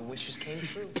like all your wishes came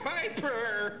true.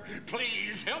 Piper,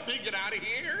 please help me get out of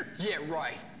here. Yeah,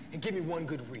 right. And give me one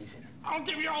good reason. I'll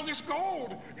give you all this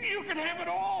gold. You can have it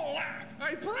all.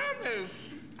 I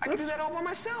promise. I can do that all by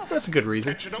myself. That's a good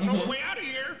reason. Bet you don't know the way out of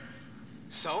here.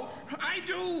 So? I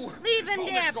do. Leave him all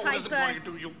there, this gold isn't Piper. going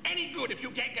to do you any good if you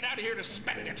can't get out of here to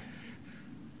spend it.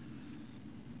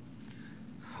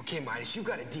 Okay, Midas, you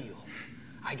got a deal.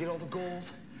 I get all the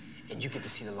gold, and you get to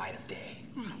see the light of day.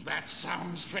 Well, that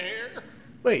sounds fair.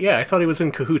 Wait, yeah, I thought he was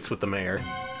in cahoots with the mayor.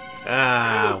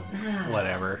 Ah,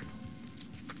 whatever.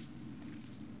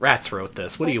 Rats wrote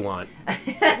this. What do you want? Which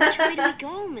way do we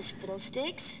go, Miss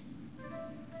Fiddlesticks?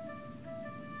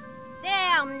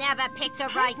 They'll never pick the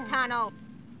right tunnel.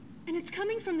 And it's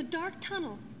coming from the dark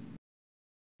tunnel.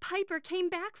 Piper came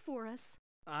back for us.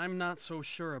 I'm not so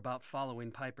sure about following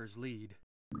Piper's lead.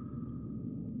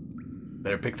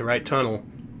 Better pick the right tunnel,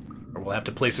 or we'll have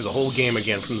to play through the whole game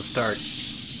again from the start.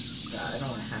 God, I don't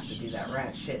want to have to do that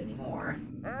rat shit anymore.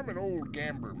 I'm an old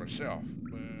gambler myself,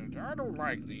 but I don't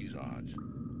like these odds.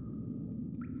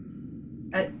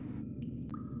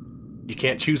 You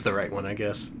can't choose the right one, I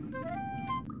guess.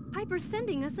 Piper's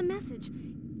sending us a message.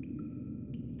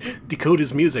 Decode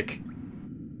his music.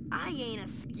 I ain't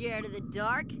scared of the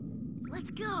dark.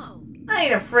 Let's go. I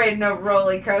ain't afraid of no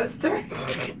roller coaster.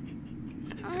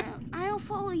 I'll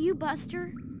follow you,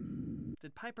 Buster.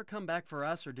 Did Piper come back for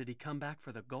us, or did he come back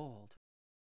for the gold?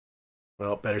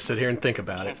 Well, better sit here and think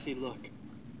about it. Cassie, look.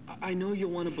 I know you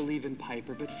want to believe in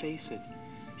Piper, but face it.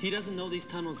 He doesn't know these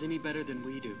tunnels any better than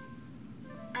we do.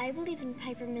 I believe in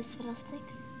Piper, Miss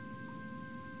Fiddlesticks.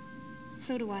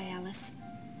 So do I, Alice.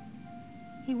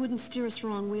 He wouldn't steer us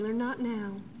wrong, Wheeler, not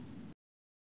now.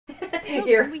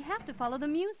 Children, we have to follow the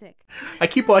music. I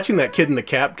keep watching that kid in the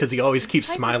cap because he always keeps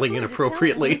smiling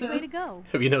inappropriately. Which way to go.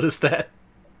 Have you noticed that?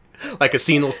 Like a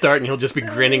scene will start and he'll just be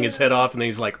grinning his head off and then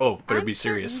he's like, oh, better be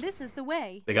serious. This is the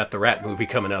way. They got the rat movie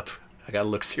coming up. I gotta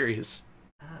look serious.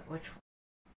 Which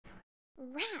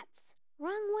one? Rats.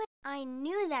 Wrong way. I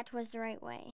knew that was the right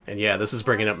way. And yeah, this is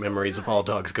bringing up memories of All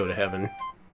Dogs Go to Heaven.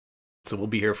 So we'll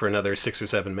be here for another 6 or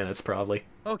 7 minutes, probably.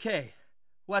 Okay,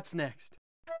 what's next?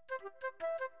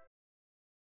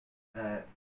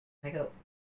 I go.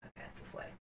 Okay, it's this way.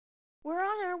 We're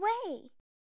on our way.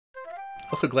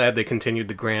 Also glad they continued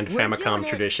the grand Famicom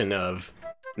tradition of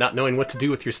not knowing what to do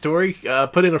with your story.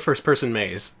 Put in a first-person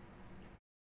maze.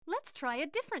 Let's try a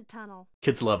different tunnel.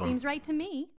 Kids love them. Seems right to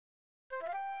me.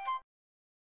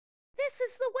 This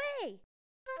is the way.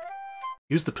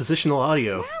 Use the positional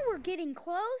audio. Now we're getting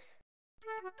close.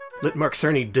 Let Mark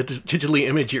Cerny digitally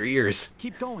image your ears.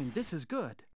 Keep going, this is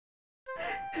good.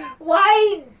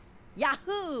 Why?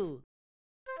 Yahoo!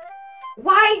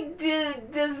 Why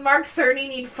does Mark Cerny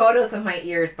need photos of my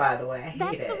ears, by the way? I hate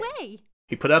That's it. the way.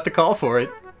 He put out the call for it.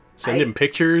 Send him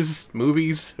pictures,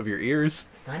 movies of your ears.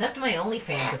 Sign up to my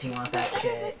OnlyFans if you want that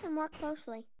shit. Listen more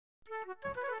closely.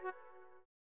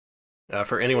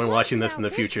 For anyone watching this in the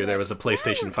future, there was a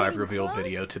PlayStation 5 reveal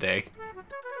video today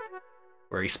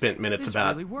where he spent minutes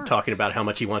talking about how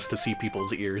much he wants to see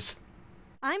people's ears.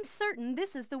 I'm certain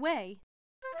this is the way.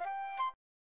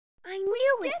 I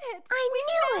knew it! I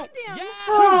knew it! Yeah.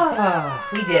 Oh,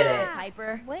 we did it.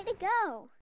 Piper. Way to go.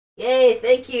 Yay,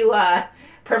 thank you,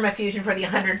 Permafusion, for the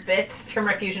 100 bits.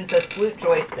 Permafusion says flute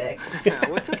joystick.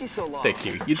 What took you so long? Thank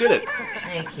you. You did it.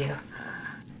 Thank you.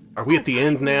 Are we at the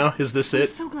end now? Is this I'm it?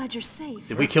 so glad you're safe.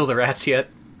 Did we kill the rats yet?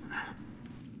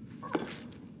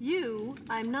 You,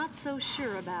 I'm not so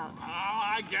sure about. Oh,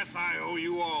 I guess I owe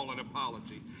you all an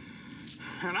apology.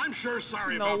 And I'm sure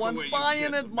sorry No about one's the way buying you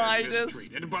kids it, have been Midas.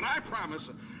 mistreated, but I promise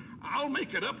I'll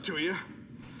make it up to you.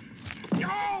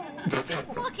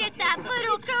 Look at that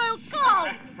little girl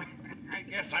go! I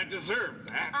guess I deserve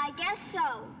that. I guess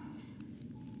so.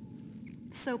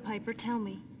 So, Piper, tell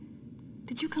me.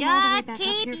 Did you come all the way Just back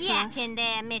keep up here for us? yakking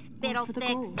there, Miss Or for the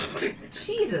gold? Fiddlesticks.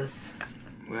 Jesus.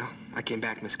 Well, I came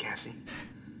back, Miss Cassie.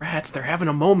 Rats, they're having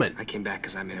a moment. I came back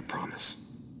because I made a promise.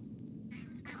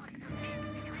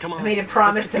 Come on. I made a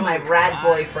promise to my rat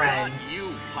boyfriend. Not you,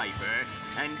 Piper,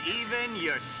 and even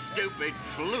your stupid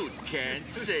flute can't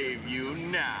save you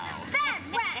now.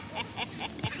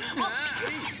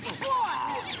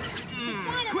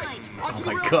 Oh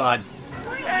my god.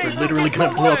 We're literally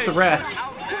gonna blow up the rats.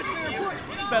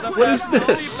 What is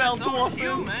this?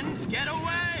 Humans, get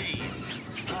away!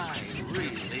 I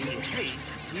really hate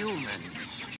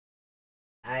humans.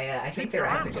 I think the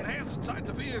rats are good.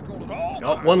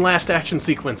 Oh, one last action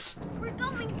sequence. We're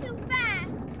going too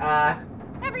fast.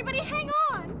 Everybody hang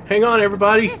on. Hang on,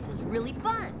 everybody. This is really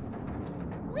fun.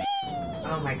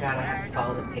 Oh my god, I have to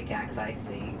follow the pickaxe, I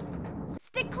see.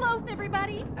 Stick close,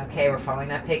 everybody. Okay, we're following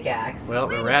that pickaxe. Well,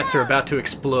 the rats are about to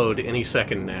explode any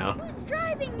second now.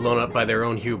 Blown up by their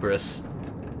own hubris.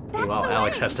 Meanwhile,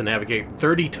 Alex has to navigate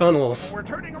 30 tunnels. We're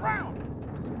turning around.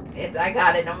 I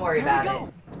got it, don't worry about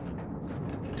it.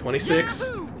 26.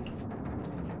 Oh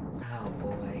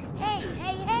boy. Hey,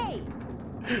 hey,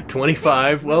 hey!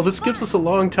 25. Well, this gives us a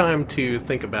long time to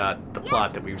think about the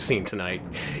plot that we've seen tonight.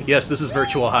 Yes, this is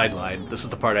virtual highlight. This is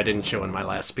the part I didn't show in my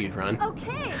last speed run.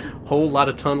 Okay. Whole lot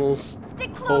of tunnels.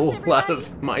 Stick close, Whole lot everybody.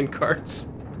 of minecarts.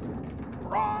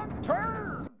 Wrong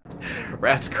turn.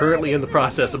 Rats currently in the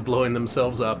process of blowing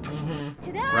themselves up.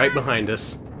 Ta-da! Right behind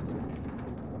us.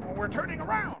 We're turning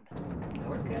around.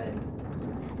 We're good.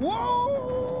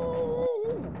 Whoa!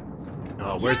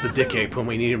 Oh, where's the dick ape when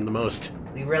we need him the most?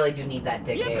 We really do need that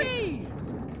dick ape. Yippee!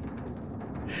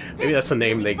 Maybe that's the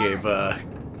name they gave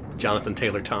Jonathan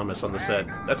Taylor Thomas on the set.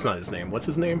 That's not his name. What's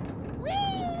his name?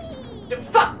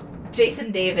 Fuck!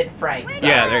 Jason David Franks.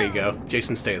 Yeah, there you go.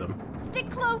 Jason Statham.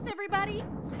 Stick close, everybody.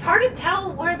 It's hard to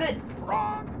tell where the...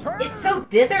 Wrong turn. It's so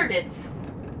dithered, it's...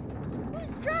 Who's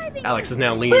driving? Alex is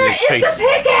now leaning Where his is face. the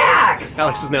pickaxe?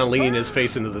 Alex is now leaning his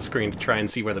face into the screen to try and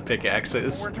see where the pickaxe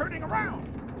is. We're turning around.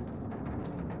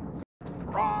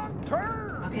 Wrong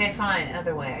turn. Okay, fine.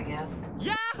 Other way, I guess.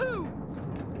 Yahoo!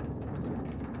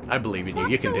 I believe in you.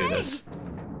 You can do this.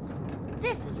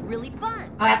 This is really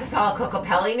fun. Oh, I have to follow Coco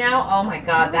Pelli now? Oh my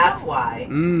god, that's why.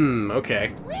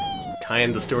 Okay.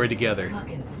 Tying the story together.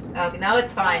 Fucking oh, no,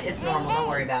 it's fine. It's normal. Don't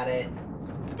worry about it.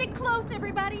 Stick close,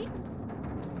 everybody.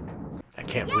 I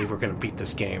can't believe we're gonna beat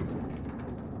this game.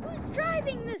 Who's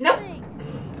driving this Nope. thing?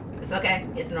 It's okay.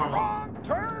 It's normal.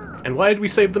 And why did we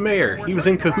save the mayor? He was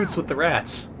in cahoots with the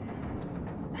rats.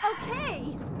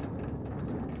 Okay.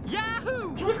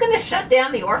 Yahoo! He was gonna shut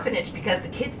down the orphanage because the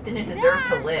kids didn't deserve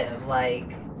to live.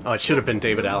 Like. Oh, it should have been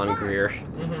David Allen Greer.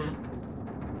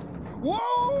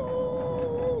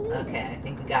 Whoa! Okay, I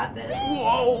think we got this.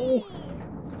 Whoa!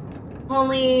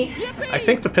 Only... I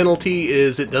think the penalty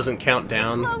is it doesn't count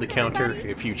down the counter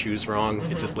if you choose wrong.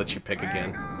 It just lets you pick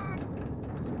again.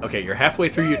 Okay, you're halfway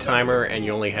through your timer and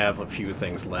you only have a few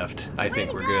things left. I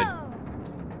think we're good.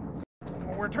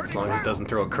 As long as it doesn't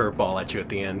throw a curveball at you at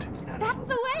the end. That's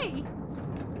the way.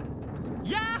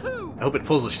 Yahoo! I hope it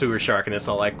pulls a sewer shark and it's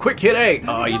all like, quick, hit A!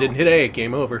 Oh, you didn't hit A.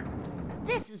 Game over.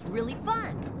 This is really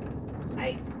fun.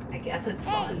 I guess it's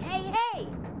fun. Hey, hey,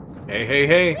 Hey, hey,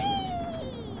 hey.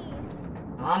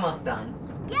 Almost done.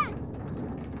 Yes.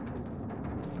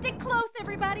 Stick close,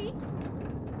 everybody.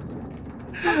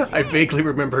 I vaguely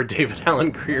remember David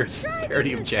Allen Greer's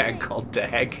parody of Jag called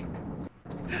Dag.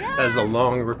 That is a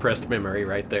long repressed memory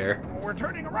right there. We're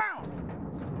turning around.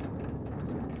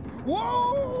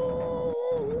 Whoa!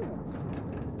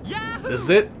 Yahoo! This is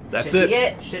it? That's Should it? Be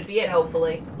it. Should be it,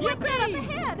 hopefully. Look right up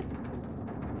ahead.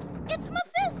 It's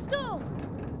Mephisto.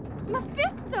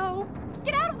 Mephisto,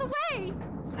 get out of the way.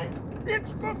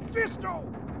 It's Mephisto.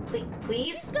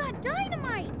 Please? He's got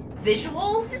dynamite.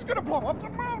 Visuals? He's gonna blow up the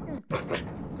mountain.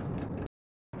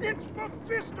 It's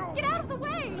Mephisto. Get out of the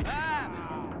way.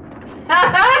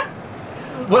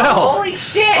 Well, holy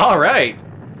shit! All right.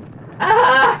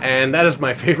 And that is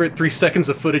my favorite 3 seconds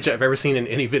of footage I've ever seen in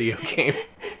any video game.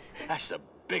 That's the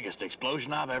biggest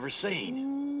explosion I've ever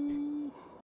seen.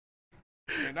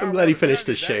 I'm glad he finished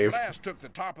his shave. That blast took the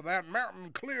top of that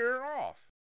mountain clear off.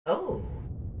 Oh.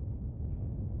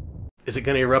 Is it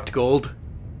gonna erupt gold?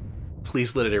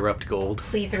 Please let it erupt gold.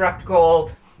 Please erupt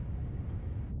gold.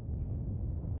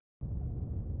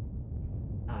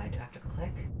 Oh, I do have to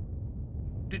click.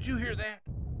 Did you hear that?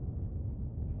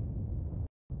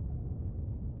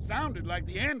 Sounded like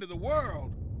the end of the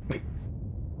world.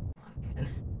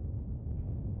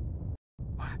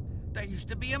 Why, there used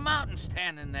to be a mountain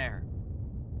standing there.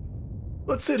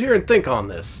 Let's sit here and think on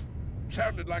this.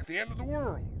 Sounded like the end of the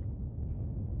world.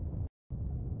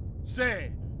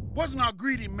 Say, wasn't our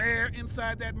greedy mayor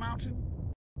inside that mountain?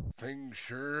 Things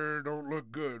sure don't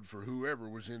look good for whoever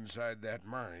was inside that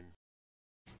mine.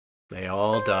 They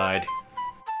all died.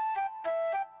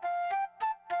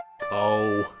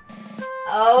 Oh.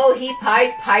 Oh, he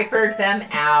Pied Pipered them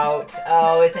out.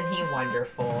 Oh, isn't he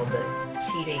wonderful,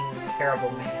 this cheating,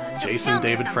 terrible man. Jason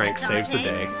David Frank saves the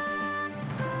day.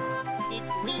 Did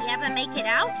we ever make it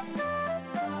out?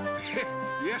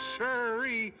 Yes,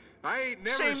 sirree. I ain't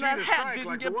never Shame seen that a hat strike didn't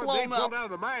like the get one they blown pulled up. out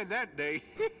of the mine that day.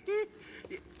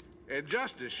 And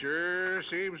justice sure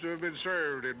seems to have been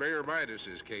served in Mayor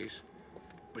Midas's case.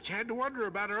 But you had to wonder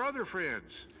about our other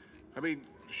friends. I mean,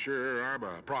 sure, I'm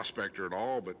a prospector and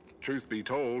all, but truth be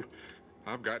told,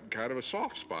 I've gotten kind of a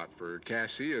soft spot for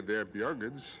Cassie and them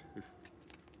young'uns.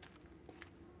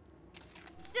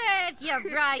 Serves you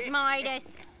right,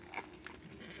 Midas.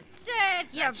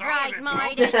 Serves you right,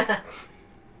 Midas.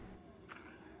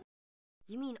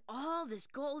 You mean all this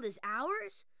gold is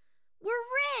ours? We're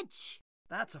rich!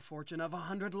 That's a fortune of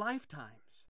 100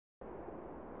 lifetimes.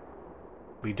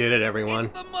 We did it, everyone.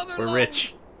 We're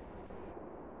rich.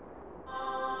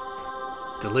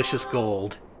 Delicious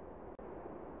gold.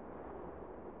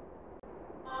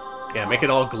 Yeah, make it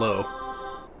all glow.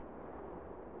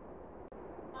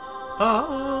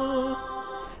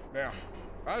 Ah. Now,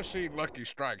 I've seen lucky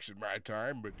strikes in my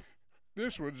time, but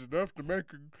this one's enough to make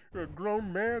a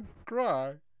grown man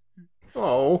cry.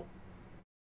 Oh.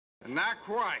 Not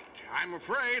quite. I'm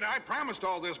afraid I promised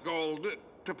all this gold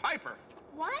to Piper.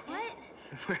 What?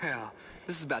 Well,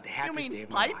 this is about the You happiest mean day of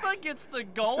my Piper life. gets the It's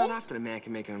gold? not often a man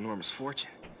can make an enormous fortune.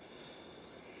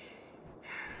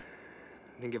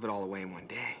 Then give it all away in one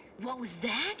day. What was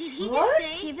that? Did he What?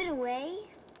 just say? Give it away?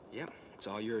 Yep, it's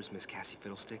all yours, Miss Cassie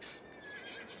Fiddlesticks.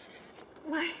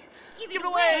 What? Give it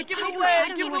away! Give it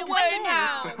away! Give it away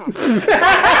now!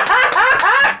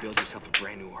 Build yourself a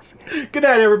brand new orphanage. Good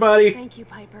night, everybody. Thank you,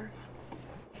 Piper.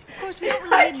 Of course, we don't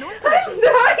really need an orphanage. I'm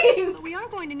dying! But we are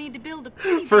going to need to build a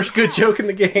pretty First big good joke in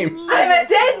the game. I'm a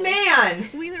dead man!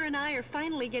 Wheeler and I are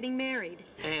finally getting married.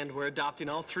 And we're adopting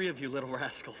all 3 of you little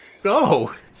rascals.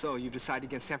 Oh! So, you've decided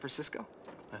against San Francisco?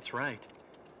 That's right.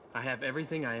 I have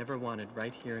everything I ever wanted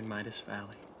right here in Midas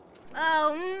Valley.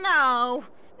 Oh, no.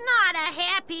 Not a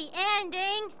happy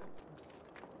ending.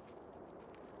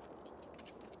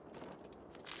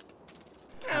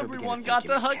 Everyone got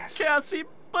to hug Cassie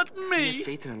but He me. had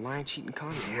faith in a lying, cheating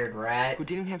con man. Weird rat. Who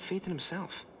didn't have faith in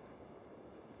himself.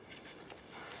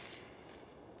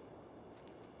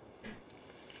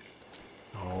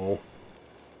 Oh.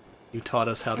 You taught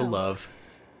us how to So- love.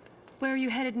 Where are you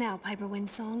headed now, Piper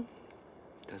Windsong?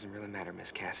 Doesn't really matter,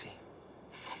 Miss Cassie.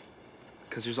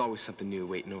 Because there's always something new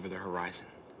waiting over the horizon.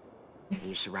 And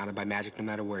you're surrounded by magic no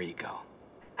matter where you go.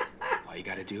 All you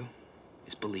gotta do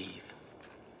is believe.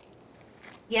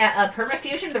 Yeah,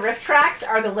 permafusion, the rift tracks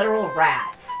are the literal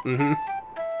rats. Mm-hmm.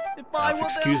 If I were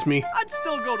excuse them, me. I'd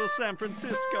still go to San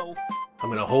Francisco. I'm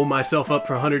gonna hold myself up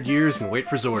for 100 years and wait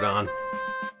for Zordon.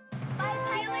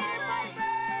 See you later,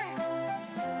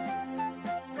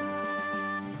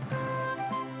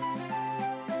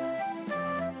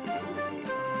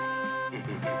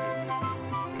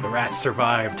 The rats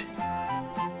survived.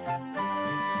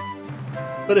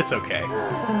 But it's okay.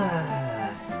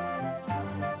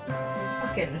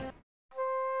 Fucking...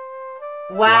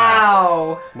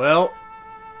 Wow. Well,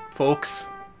 folks.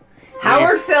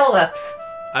 Howard Phillips.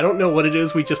 I don't know what it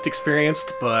is we just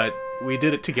experienced, but we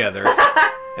did it together.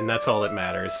 And that's all that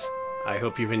matters. I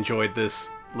hope you've enjoyed this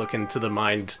look into the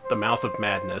mouth of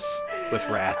madness with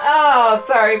rats. Oh,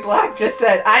 sorry, Black just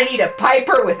said, I need a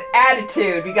Piper with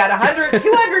attitude. We got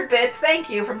 200 bits, thank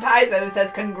you, from Tyzo, who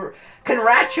says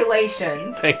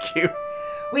congratulations. Thank you.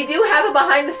 We do have a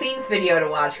behind-the-scenes video to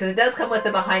watch, because it does come with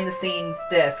a behind-the-scenes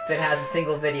disc that has a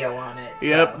single video on it. So.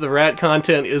 Yep, the rat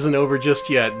content isn't over just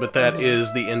yet, but that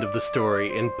is the end of the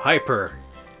story in Piper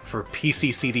for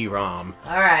PC CD-ROM.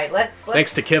 Alright, let's...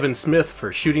 Thanks to Kevin Smith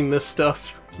for shooting this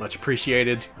stuff. Much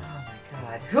appreciated. Oh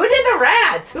my god. Who did the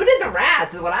rats? Who did the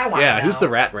rats is what I want to know. Yeah, who's the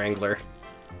rat wrangler?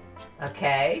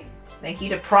 Okay. Thank you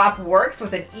to Prop Works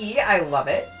with an E. I love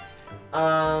it.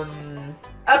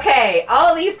 Okay,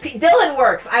 all these Dylan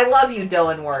Works. I love you,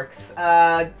 Dylan Works.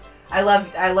 I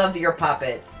love your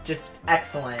puppets. Just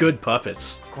excellent. Good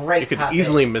puppets. Great You could puppets.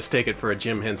 easily mistake it for a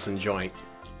Jim Henson joint.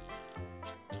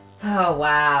 Oh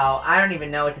wow, I don't even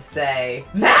know what to say.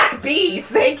 Mac Bees,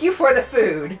 thank you for the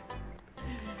food.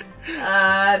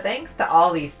 Thanks to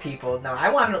all these people. No,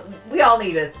 we all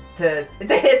need to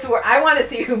it's where I want to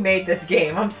see who made this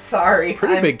game. I'm sorry.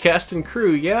 Pretty big cast and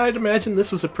crew. Yeah, I'd imagine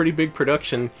this was a pretty big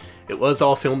production. It was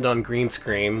all filmed on green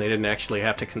screen. They didn't actually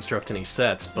have to construct any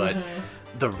sets, but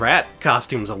the rat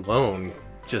costumes alone,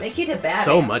 just Thank you to Bad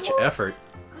so Animals. much effort.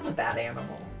 I'm a bad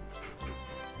animal.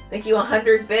 Thank you,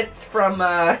 100 bits from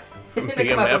From to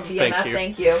come up from BMF.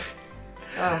 Thank you.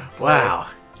 Oh, boy. Wow.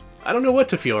 I don't know what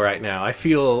to feel right now. I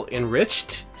feel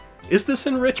enriched. Is this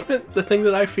enrichment the thing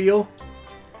that I feel?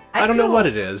 I don't know what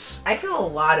it is. I feel a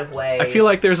lot of ways. I feel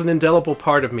like there's an indelible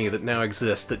part of me that now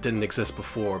exists that didn't exist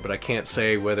before, but I can't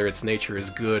say whether its nature is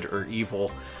good or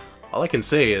evil. All I can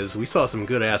say is we saw some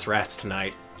good-ass rats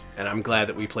tonight, and I'm glad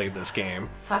that we played this game.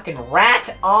 Fucking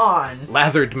rat on.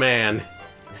 Lathered man.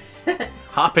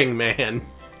 Hopping man.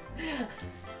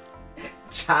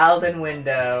 Child in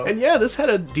window. And yeah, this had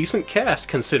a decent cast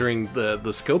considering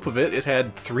the scope of it. It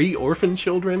had 3 orphan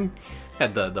children,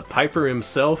 had the Piper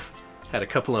himself, had a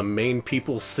couple of main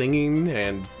people singing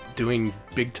and doing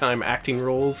big-time acting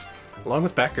roles, along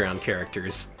with background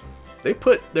characters. They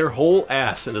put their whole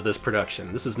ass into this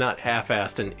production. This is not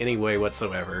half-assed in any way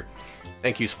whatsoever.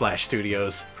 Thank you, Splash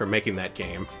Studios, for making that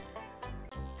game.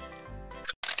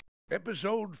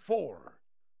 Episode 4,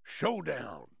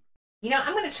 Showdown. You know,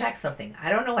 I'm gonna check something.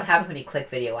 I don't know what happens when you click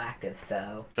video active,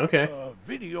 so... Okay.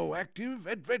 Video active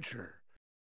adventure.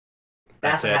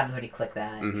 That's what it. happens when you click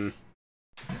that. Mm-hmm.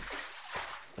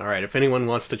 Alright, if anyone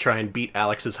wants to try and beat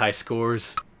Alex's high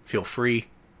scores, feel free.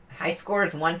 High score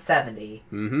is 170.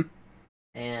 Mm-hmm.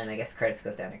 And I guess credits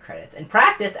goes down to credits. And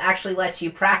practice actually lets you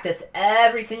practice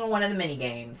every single one of the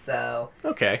mini-games, so...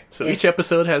 Okay, so each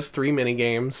episode has 3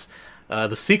 mini-games.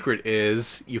 The secret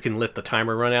is you can let the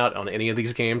timer run out on any of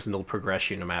these games and they'll progress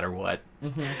you no matter what.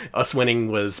 Us winning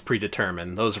was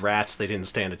predetermined. Those rats, they didn't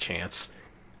stand a chance.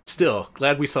 Still,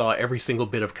 glad we saw every single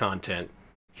bit of content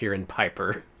here in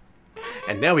Piper.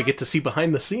 And now we get to see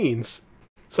behind the scenes.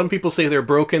 Some people say they're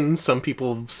broken, some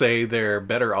people say they're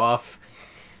better off.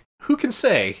 Who can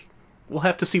say? We'll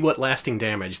have to see what lasting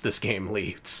damage this game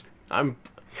leaves. I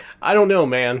don't know,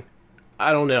 man.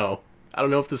 I don't know. I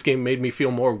don't know if this game made me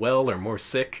feel more well or more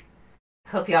sick.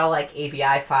 Hope y'all like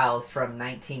AVI files from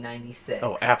 1996.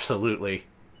 Oh, absolutely.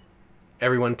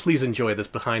 Everyone, please enjoy this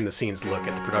behind-the-scenes look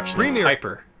at the production of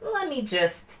Piper. Let me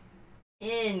just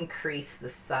increase the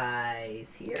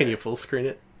size here. Can you full screen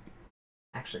it?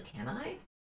 Actually, can I?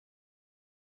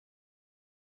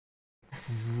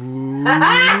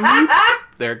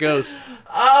 There it goes.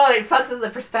 Oh, it fucks with the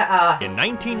perspective. In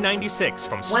 1996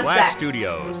 from Splash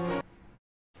Studios.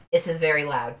 This is very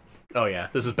loud. Oh yeah,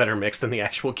 this is better mixed than the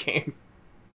actual game.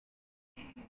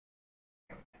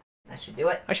 That should do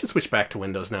it. I should switch back to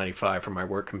Windows 95 for my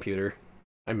work computer.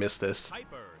 I miss this.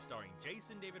 Piper, starring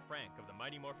Jason David Frank of the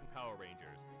Mighty Morphin Power Rangers.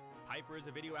 Piper is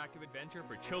a video-active adventure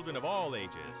for children of all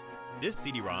ages. This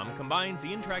CD-ROM combines the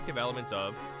interactive elements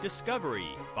of Discovery,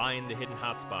 find the hidden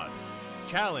hotspots,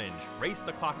 Challenge, race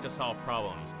the clock to solve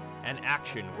problems, and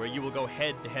Action, where you will go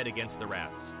head-to-head against the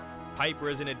rats. Piper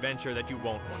is an adventure that you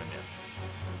won't want to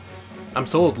miss. I'm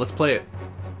sold. Let's play it.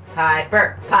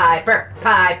 Piper, Piper,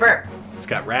 Piper. It's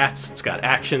got rats. It's got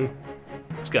action.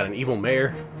 It's got an evil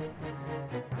mayor.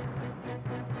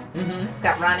 It's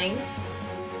got running.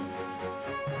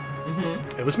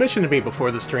 It was mentioned to me before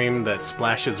the stream that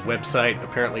Splash's website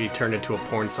apparently turned into a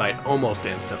porn site almost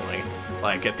instantly.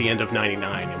 Like, at the end of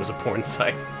 99, it was a porn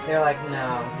site. They're like,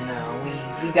 no, we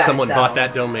gotta Someone sell. bought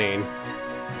that domain.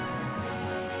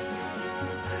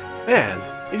 Man,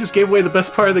 he just gave away the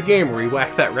best part of the game where he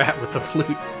whacked that rat with the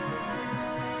flute.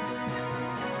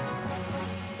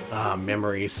 Ah,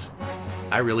 memories.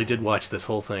 I really did watch this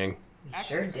whole thing. You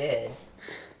sure did.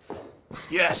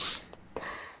 Yes!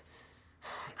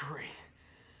 Great.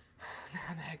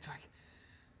 How the heck do I...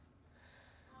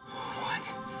 What?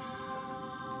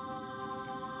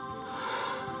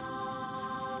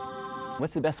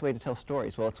 What's the best way to tell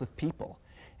stories? Well, it's with people.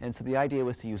 And so the idea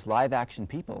was to use live-action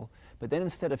people, but then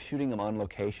instead of shooting them on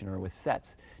location or with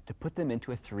sets, to put them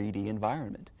into a 3D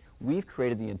environment. We've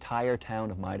created the entire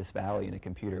town of Midas Valley in a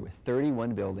computer with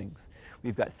 31 buildings.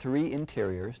 We've got 3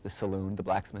 interiors, the saloon, the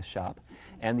blacksmith shop,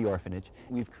 and the orphanage.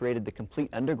 We've created the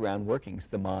complete underground workings,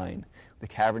 the mine, the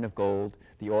cavern of gold,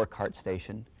 the ore cart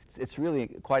station. It's really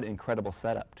quite an incredible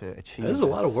setup to achieve. This is a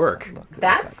lot of work.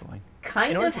 That's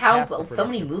kind of how so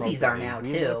many movies are now,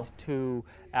 we too. looked to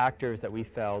actors that we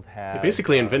felt had... They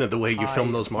basically invented the way you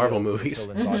film those Marvel appeal to the movies.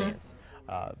 children's audience.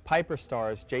 Piper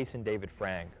stars Jason David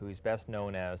Frank, who's best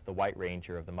known as the White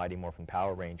Ranger of the Mighty Morphin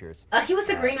Power Rangers. He was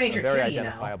the Green Ranger a very too, you know.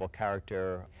 identifiable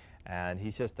character, and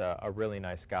he's just a really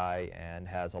nice guy and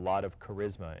has a lot of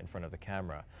charisma in front of the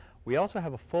camera. We also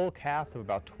have a full cast of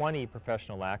about 20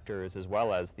 professional actors, as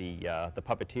well as the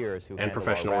puppeteers who And handle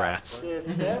professional our rats. Can't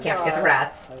forget the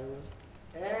rats.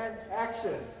 And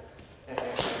action.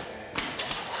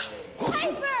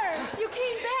 Piper! You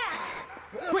came back!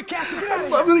 Quick, Cassie, get out I of here!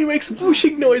 love that he makes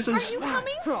whooshing noises. Are you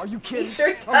coming? Oh, are you kidding? He sure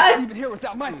I'm not does. even here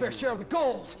without my fair share of the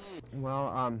gold.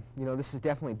 Well, you know, this is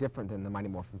definitely different than the Mighty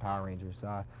Morphin Power Rangers.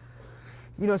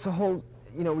 You know, it's a whole,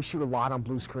 you know, we shoot a lot on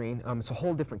blue screen. It's a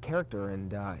whole different character,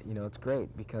 and, you know, it's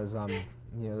great because,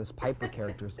 you know, this Piper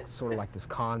character is sort of like this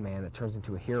con man that turns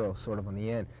into a hero sort of on the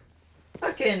end.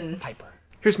 Fucking Piper.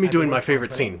 Here's me doing my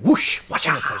favorite scene. Whoosh!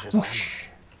 Washa! Whoosh!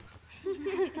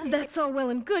 That's all well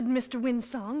and good, Mr.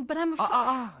 Windsong, but I'm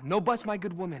afraid... No buts, my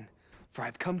good woman, for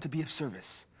I've come to be of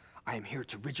service. I am here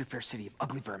to rid your fair city of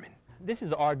ugly vermin. This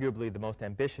is arguably the most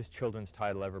ambitious children's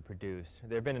title ever produced.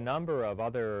 There have been a number of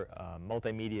other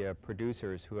multimedia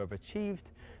producers who have achieved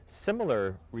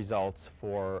similar results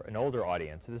for an older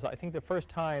audience. This is, I think, the first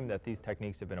time that these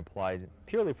techniques have been applied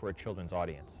purely for a children's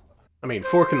audience. I mean,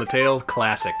 Fork in the Tail,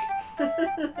 classic.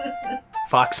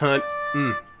 Fox Hunt,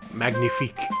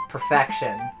 magnifique.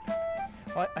 Perfection.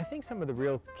 Well, I think some of the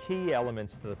real key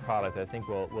elements to the product I think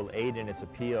will aid in its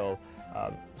appeal.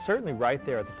 Certainly right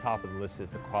there at the top of the list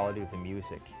is the quality of the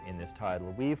music in this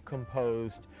title. We've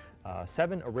composed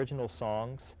 7 original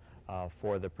songs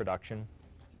for the production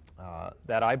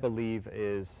that I believe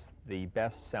is the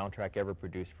best soundtrack ever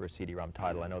produced for a CD-ROM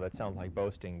title. I know that sounds like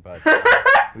boasting, but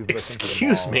we've listened to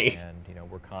them all, and you know,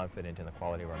 we're confident in the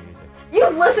quality of our music.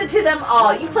 You've listened to them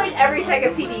all. You played every Sega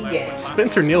CD game.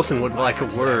 Spencer Nielsen would like a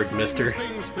word, mister.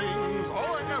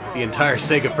 The entire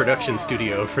Sega production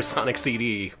studio for Sonic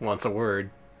CD wants a word.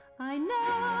 I know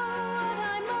what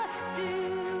I must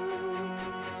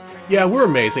do. Yeah, we're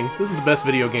amazing. This is the best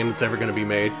video game that's ever going to be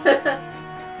made.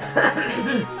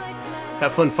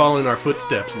 Have fun following our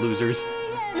footsteps, losers.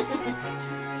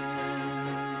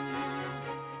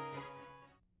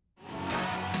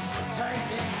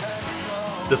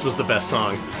 This was the best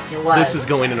song. It was. This is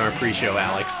going in our pre-show,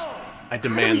 Alex. I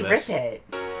demand How do we this. rip it?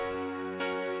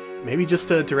 Maybe just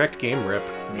a direct game rip.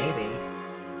 Maybe.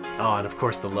 Oh, and of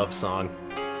course the love song.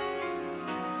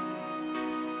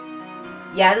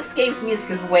 Yeah, this game's music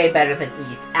is way better than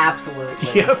East.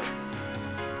 Absolutely. Yep.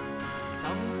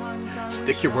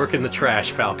 Stick your work in the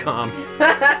trash, Falcom.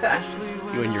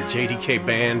 You and your JDK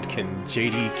band can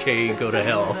JDK go to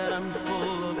hell.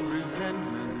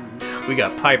 We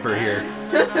got Piper here.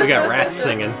 We got rats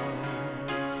singing.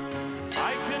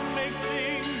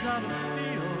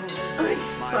 I'm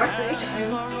sorry.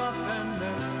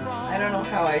 I don't know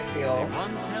how I feel.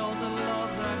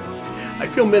 I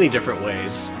feel many different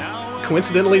ways.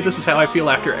 Coincidentally, this is how I feel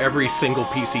after every single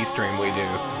PC stream we do.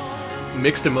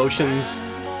 Mixed emotions,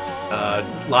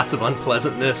 lots of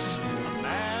unpleasantness,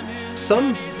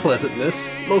 some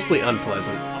pleasantness, mostly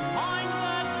unpleasant.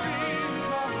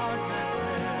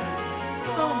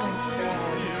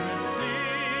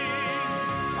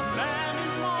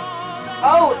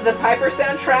 Oh, the Piper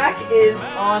soundtrack is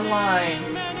online.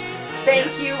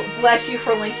 Thank you, bless you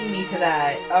for linking me to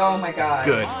that. Oh my god.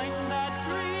 Good.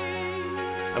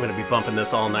 I'm gonna be bumping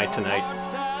this all night tonight.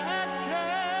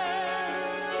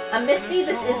 Misty,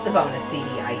 this is the bonus CD,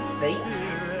 I think.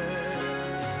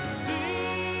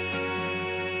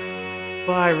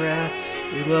 Bye, rats.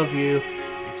 We love you.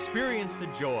 Experience the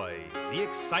joy, the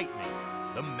excitement,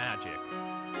 the magic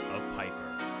of Piper.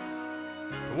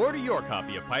 To order your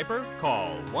copy of Piper,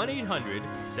 call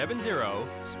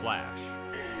 1-800-70-SPLASH.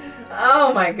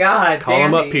 Oh my god, Call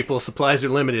them up, people. Supplies are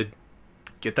limited.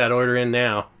 Get that order in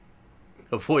now.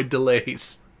 Avoid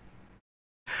delays.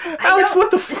 Alex, what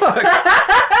the fuck?